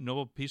like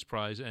Nobel Peace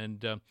Prize,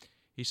 and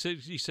he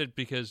said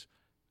because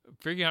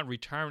figuring out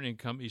retirement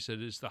income, he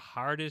said, is the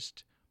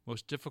hardest,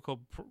 most difficult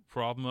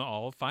problem in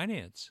all of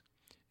finance.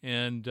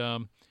 And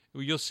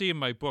you'll see in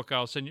my book,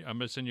 I'm going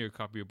to send you a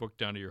copy of your book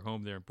down to your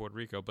home there in Puerto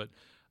Rico. But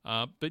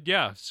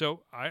yeah,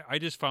 so I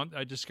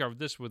discovered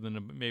this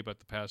within maybe about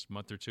the past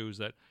month or two, is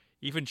that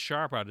even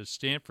Sharp out of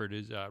Stanford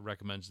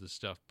recommends this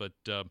stuff. But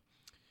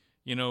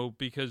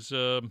because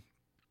I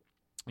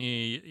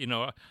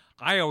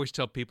always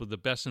tell people the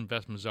best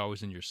investment is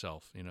always in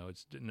yourself.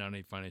 It's not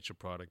any financial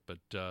product, but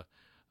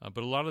a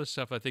lot of the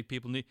stuff I think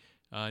people need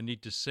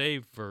to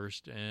save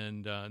first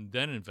and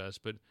then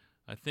invest. But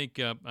I think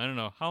I don't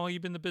know, how long have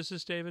you been in the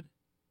business, David?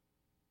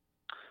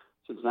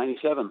 Since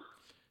 '97.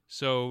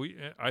 So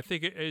I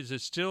think is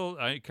it still?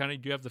 Do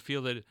you have the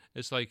feel that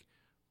it's like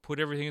put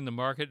everything in the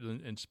market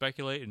and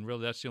speculate, and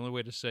really that's the only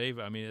way to save?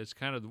 I mean, it's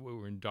kind of what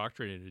we're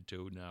indoctrinated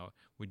to now.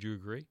 Would you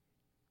agree?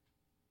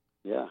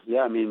 Yeah.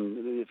 I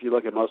mean, if you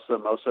look at most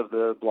of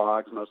the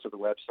blogs, most of the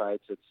websites,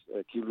 it's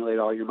accumulate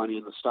all your money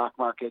in the stock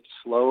market,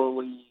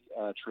 slowly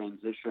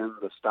transition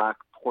the stock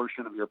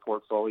portion of your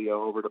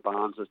portfolio over to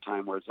bonds as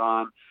time wears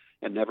on,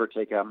 and never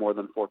take out more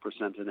than 4%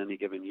 in any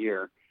given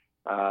year.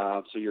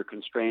 So you're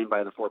constrained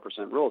by the 4%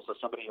 rule. So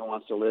somebody who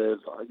wants to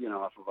live,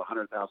 off of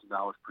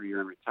 $100,000 per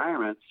year in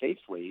retirement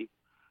safely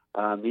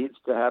needs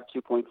to have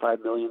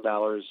 $2.5 million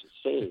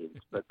saved.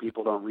 But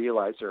people don't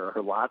realize there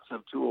are lots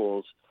of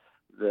tools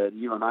that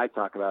you and I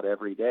talk about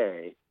every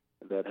day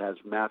that has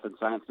math and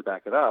science to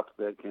back it up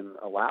that can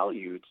allow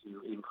you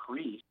to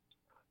increase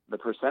the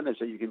percentage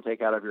that you can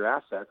take out of your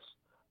assets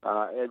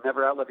and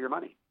never outlive your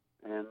money.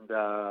 And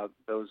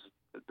those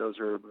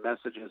are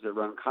messages that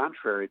run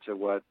contrary to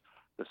what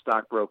the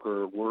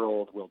stockbroker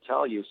world will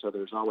tell you. So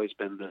there's always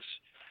been this.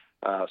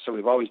 So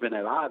we've always been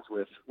at odds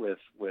with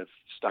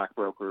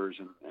stockbrokers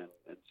and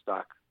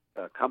stock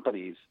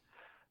companies.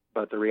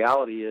 But the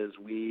reality is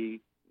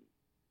we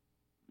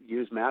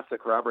use math to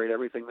corroborate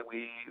everything that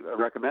we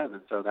recommend,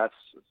 and so that's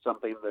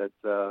something that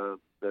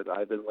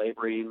I've been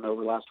laboring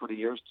over the last 20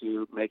 years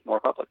to make more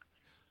public.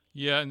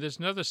 Yeah, and there's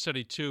another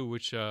study too,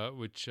 which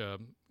I'm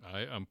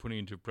putting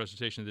into a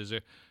presentation. There's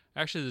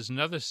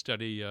another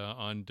study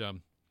on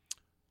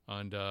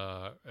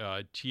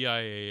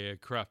TIA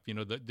Cruff.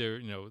 They're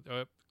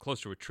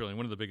close to $1 trillion,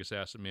 one of the biggest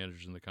asset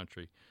managers in the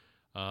country.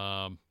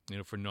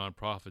 For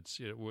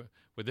nonprofits, well,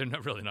 they're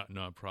not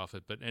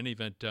nonprofit, but in any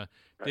event,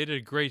 they did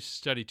a great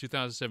study,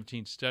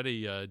 2017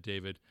 study,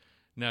 David.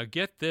 Now,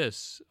 get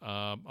this,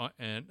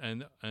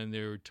 and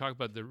they were talking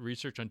about the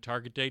research on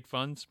target date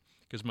funds,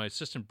 because my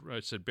assistant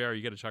said, Barry,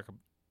 you got to talk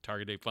about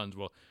target date funds.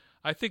 Well,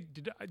 I think,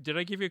 did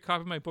I give you a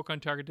copy of my book on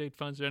target date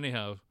funds?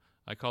 Anyhow,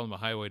 I call them a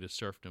highway to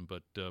serfdom,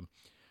 but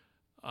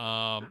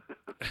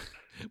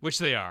which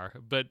they are,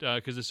 but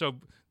because it's so.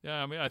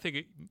 I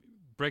think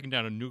breaking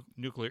down a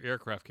nuclear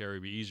aircraft carrier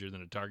would be easier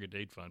than a target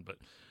date fund,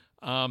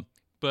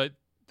 but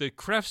the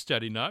CREF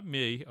study, not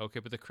me, okay,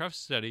 but the CREF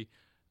study,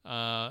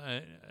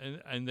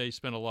 and they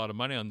spent a lot of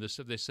money on this.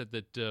 They said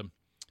that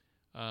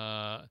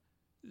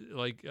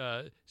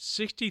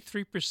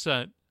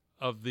 63%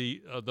 of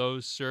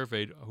those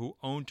surveyed who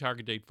own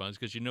target date funds,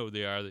 because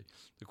they are the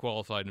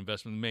qualified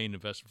investment, the main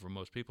investment for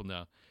most people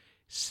now.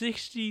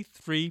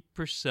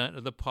 63%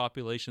 of the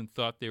population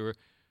thought they were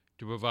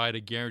to provide a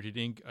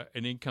guaranteed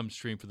an income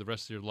stream for the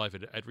rest of their life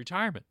at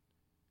retirement.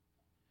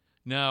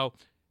 Now,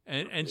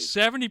 and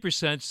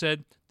 70%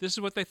 said this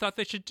is what they thought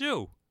they should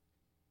do.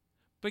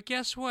 But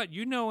guess what?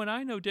 You know, and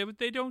I know, David,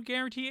 they don't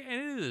guarantee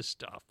any of this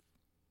stuff.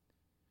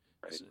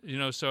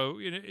 Right. So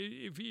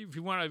if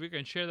you want, I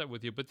can share that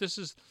with you. But this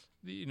is,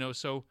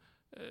 so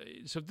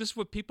this is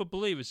what people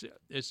believe.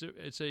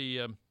 It's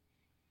a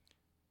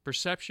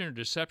perception or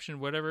deception,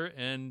 whatever.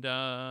 And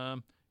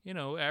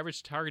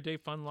average target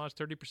date fund lost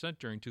 30%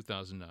 during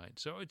 2009.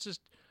 So it's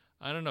just,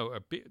 I don't know.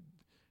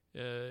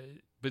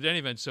 But in any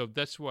event, so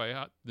that's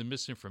why the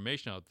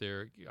misinformation out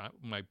there.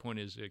 My point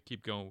is,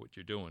 keep going what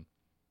you're doing.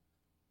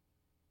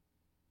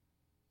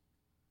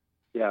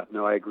 Yeah,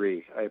 no, I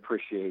agree. I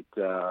appreciate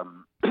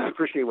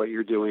what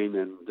you're doing,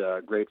 and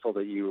grateful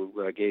that you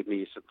gave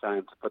me some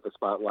time to put the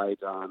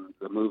spotlight on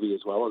the movie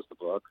as well as the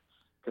book,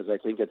 because I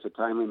think it's a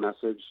timely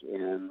message,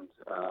 and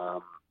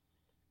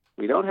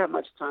we don't have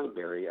much time,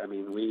 Barry. I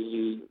mean,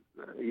 it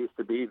used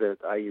to be that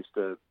I used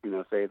to,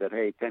 say that,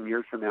 hey, 10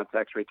 years from now,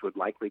 tax rates would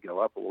likely go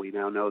up. Well, we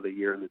now know the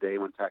year and the day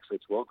when tax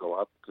rates will go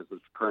up, because the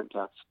current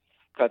tax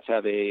cuts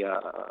have a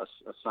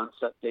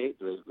sunset date.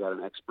 They've got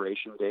an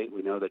expiration date.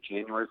 We know that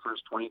January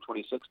 1st,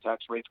 2026,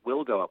 tax rates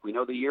will go up. We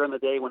know the year and the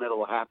day when it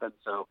will happen.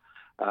 So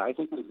I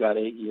think we've got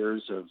 8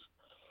 years of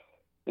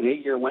an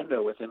 8-year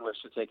window within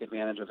which to take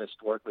advantage of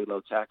historically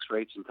low tax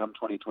rates. And come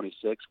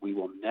 2026, we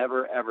will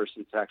never, ever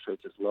see tax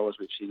rates as low as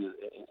we've seen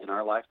in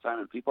our lifetime.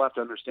 And people have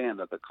to understand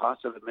that the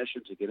cost of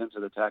admission to get into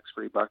the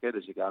tax-free bucket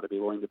is you got to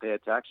be willing to pay a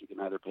tax. You can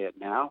either pay it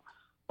now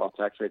while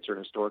tax rates are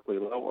historically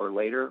low, or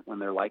later when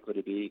they're likely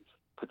to be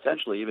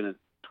potentially even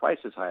twice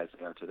as high as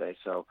they are today.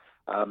 So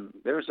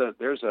there's a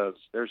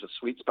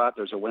sweet spot.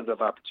 There's a window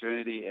of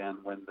opportunity,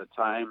 and when the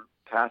time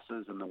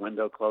passes and the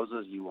window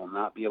closes, you will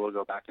not be able to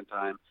go back in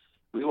time.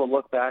 We will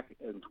look back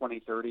in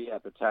 2030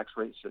 at the tax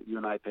rates that you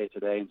and I pay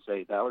today and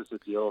say that was the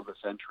deal of the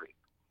century.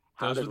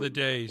 Those were the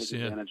days.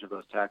 Take advantage of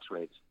those tax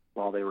rates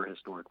while they were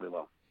historically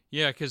low.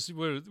 Yeah, because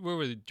where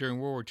were they, during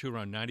World War II,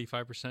 around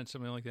 95%,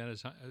 something like that?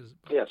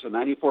 Yeah, so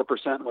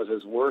 94% was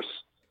as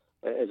worse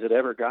as it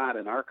ever got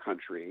in our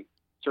country.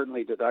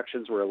 Certainly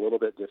deductions were a little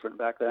bit different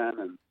back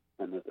then,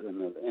 and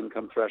the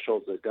income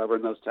thresholds that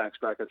govern those tax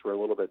brackets were a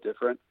little bit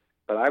different.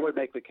 But I would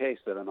make the case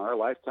that in our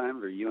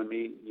lifetime, or you and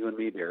me,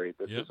 Barry,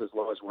 this is as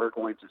low as we're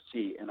going to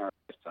see in our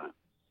lifetime.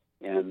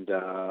 And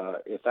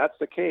if that's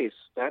the case,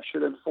 that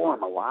should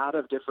inform a lot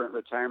of different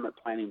retirement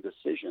planning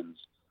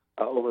decisions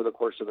over the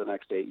course of the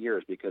next 8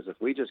 years. Because if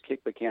we just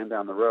kick the can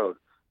down the road,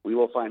 we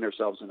will find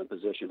ourselves in a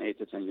position 8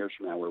 to 10 years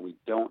from now where we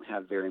don't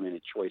have very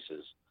many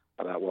choices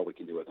about what we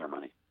can do with our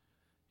money.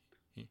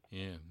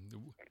 Yeah,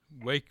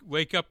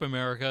 wake up,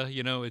 America!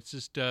 It's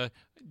just.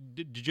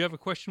 Did you have a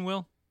question,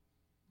 Will?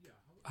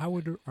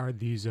 How are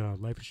these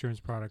life insurance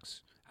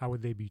products? How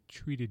would they be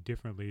treated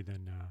differently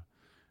than,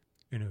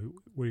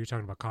 where you're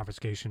talking about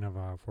confiscation of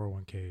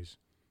 401ks?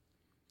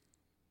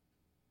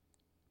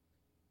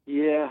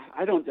 Yeah,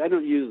 I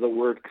don't use the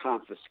word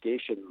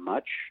confiscation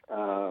much.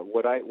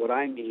 What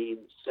I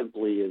mean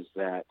simply is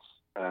that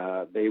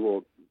they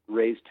will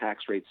raise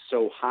tax rates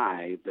so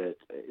high that,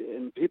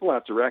 and people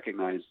have to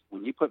recognize,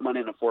 when you put money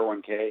in a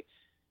 401k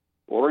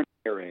or an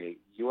IRA,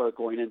 you are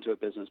going into a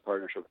business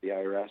partnership with the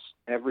IRS.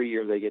 Every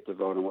year they get to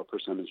vote on what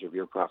percentage of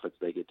your profits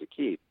they get to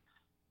keep.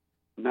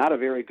 Not a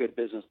very good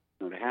business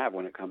to have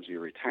when it comes to your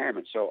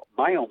retirement. So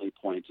my only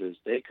point is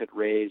they could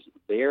raise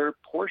their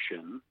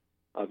portion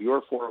of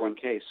your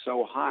 401k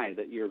so high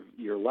that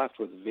you're left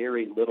with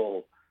very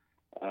little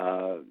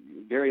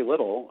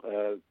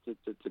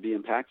to be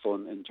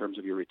impactful in terms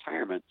of your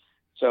retirement.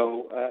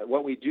 So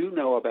what we do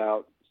know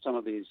about some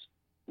of these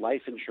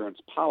life insurance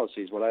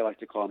policies, what I like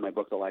to call in my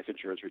book the Life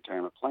Insurance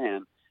Retirement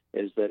Plan,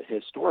 is that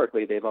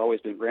historically they've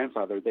always been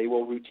grandfathered. They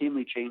will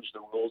routinely change the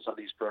rules on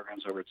these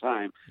programs over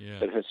time,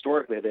 but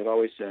historically they've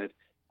always said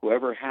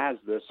whoever has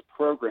this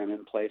program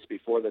in place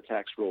before the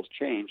tax rules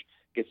change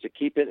gets to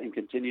keep it and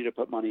continue to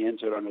put money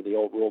into it under the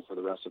old rule for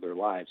the rest of their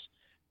lives.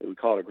 We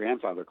call it a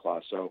grandfather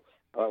clause. So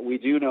we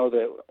do know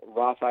that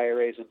Roth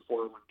IRAs and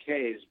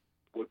 401ks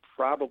would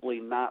probably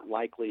not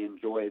likely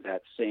enjoy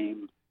that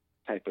same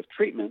type of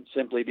treatment,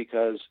 simply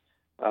because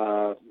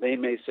they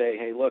may say,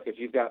 hey, look, if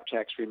you've got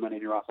tax-free money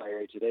in your Roth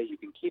IRA today, you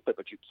can keep it,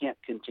 but you can't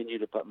continue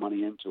to put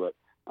money into it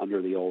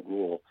under the old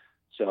rule.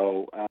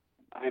 So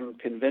I'm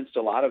convinced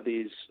a lot of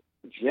these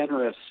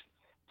generous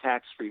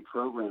tax-free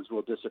programs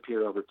will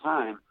disappear over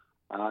time.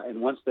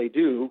 And once they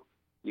do,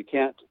 you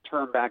can't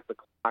turn back the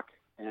clock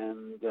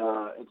and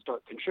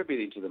start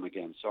contributing to them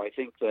again. So I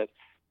think that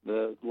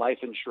the life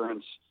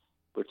insurance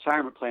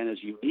retirement plan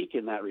is unique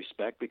in that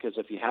respect, because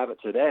if you have it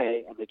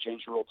today and they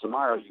change the rule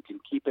tomorrow, you can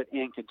keep it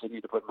and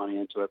continue to put money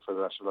into it for the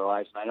rest of their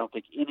lives. And I don't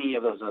think any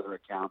of those other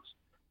accounts,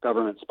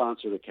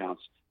 government-sponsored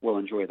accounts, will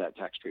enjoy that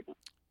tax treatment.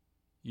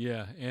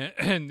 Yeah,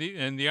 and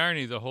the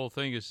irony of the whole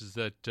thing is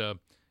that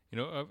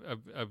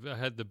I've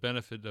had the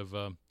benefit of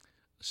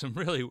some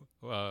really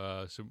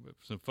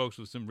some folks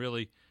with some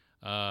really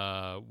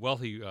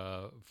wealthy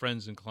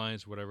friends and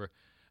clients, whatever,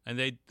 and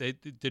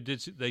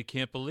they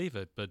can't believe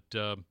it, but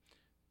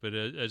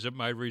as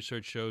my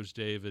research shows,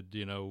 David,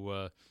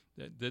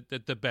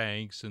 that the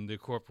banks and the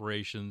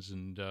corporations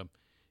and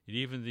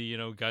even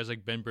the guys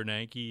like Ben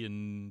Bernanke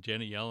and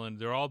Janet Yellen,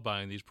 they're all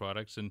buying these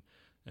products, and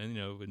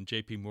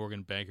J.P.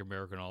 Morgan, Bank of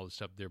America, and all this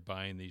stuff, they're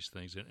buying these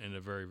things in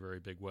a very, very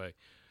big way.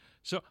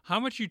 So, how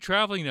much are you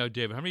traveling now,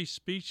 David? How many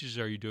speeches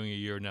are you doing a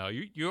year now?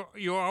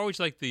 You're always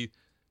like the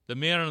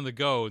man on the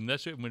go, and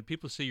that's when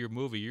people see your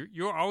movie.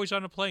 You're always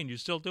on a plane. You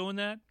still doing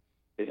that?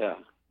 Yeah,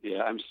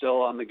 I'm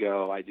still on the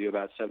go. I do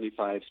about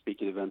 75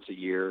 speaking events a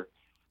year.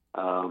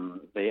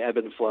 They ebb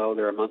and flow.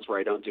 There are months where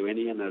I don't do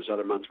any, and there's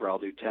other months where I'll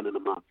do 10 in a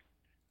month.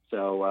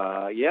 So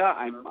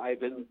I've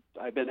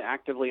been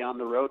actively on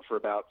the road for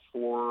about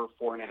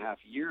 4.5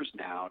 years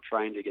now,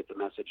 trying to get the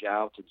message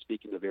out and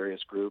speaking to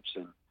various groups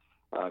and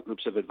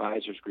groups of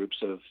advisors, groups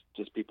of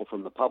just people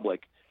from the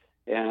public.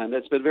 And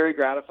it's been very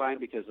gratifying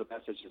because the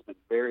message has been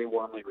very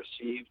warmly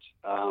received,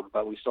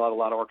 but we still have a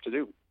lot of work to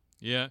do.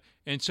 Yeah,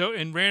 and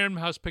Random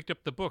House picked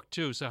up the book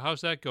too. So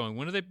how's that going?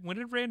 When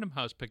did Random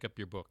House pick up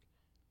your book?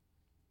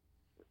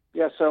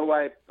 Yeah, so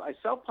I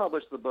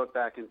self-published the book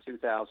back in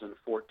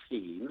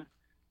 2014.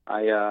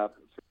 I put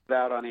it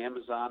out on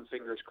Amazon,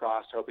 fingers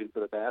crossed, hoping for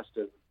the best.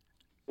 And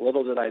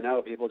little did I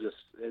know, people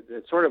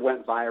it sort of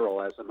went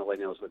viral, as the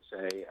millennials would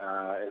say.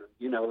 And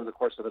in the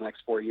course of the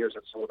next 4 years,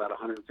 it sold about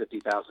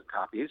 150,000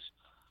 copies.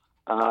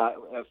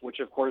 Which,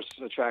 of course,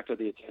 attracted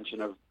the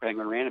attention of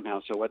Penguin Random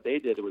House. So what they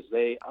did was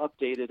they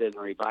updated and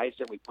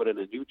revised it. We put in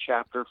a new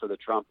chapter for the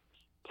Trump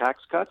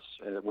tax cuts,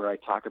 where I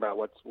talk about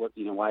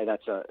why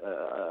that's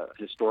a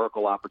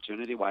historical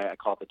opportunity, why I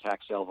call it the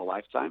tax sale of a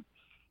lifetime.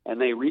 And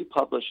they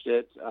republished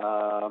it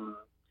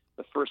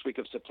the first week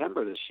of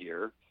September this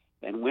year.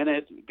 And when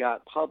it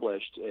got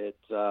published, it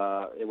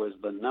was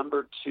the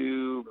number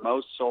 2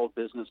 most sold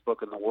business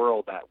book in the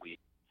world that week.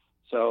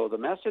 So the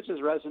message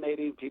is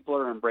resonating. People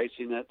are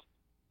embracing it.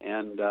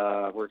 And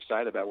we're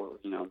excited about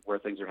where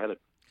things are headed.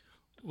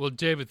 Well,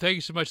 David, thank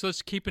you so much.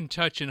 Let's keep in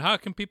touch. And how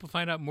can people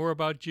find out more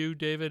about you,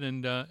 David,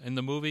 and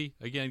the movie?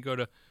 Again, go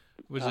to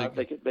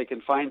they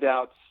can find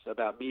out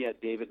about me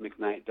at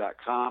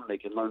davidmcknight.com. They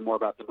can learn more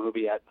about the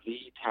movie at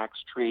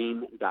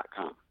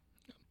thetaxtrain.com.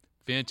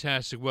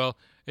 Fantastic. Well,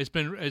 it's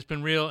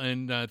been real,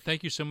 and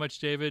thank you so much,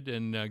 David.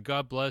 And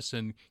God bless,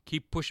 and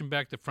keep pushing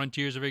back the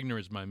frontiers of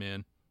ignorance, my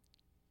man.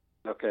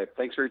 Okay.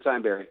 Thanks for your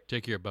time, Barry.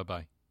 Take care.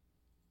 Bye-bye.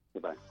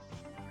 Goodbye.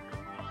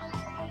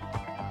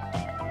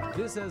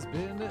 This has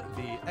been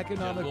The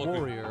Economic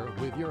Warrior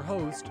with your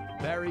host,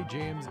 Barry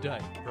James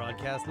Dyke.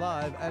 Broadcast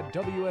live at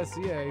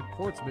WSCA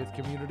Portsmouth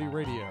Community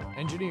Radio.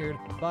 Engineered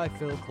by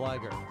Phil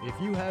Kleiger. If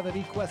you have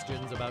any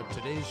questions about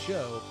today's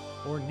show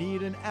or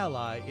need an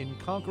ally in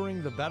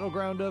conquering the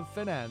battleground of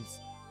finance,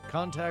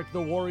 contact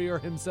the warrior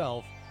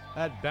himself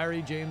at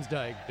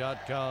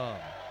barryjamesdyke.com.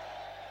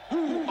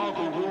 Who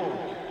are the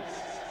warriors?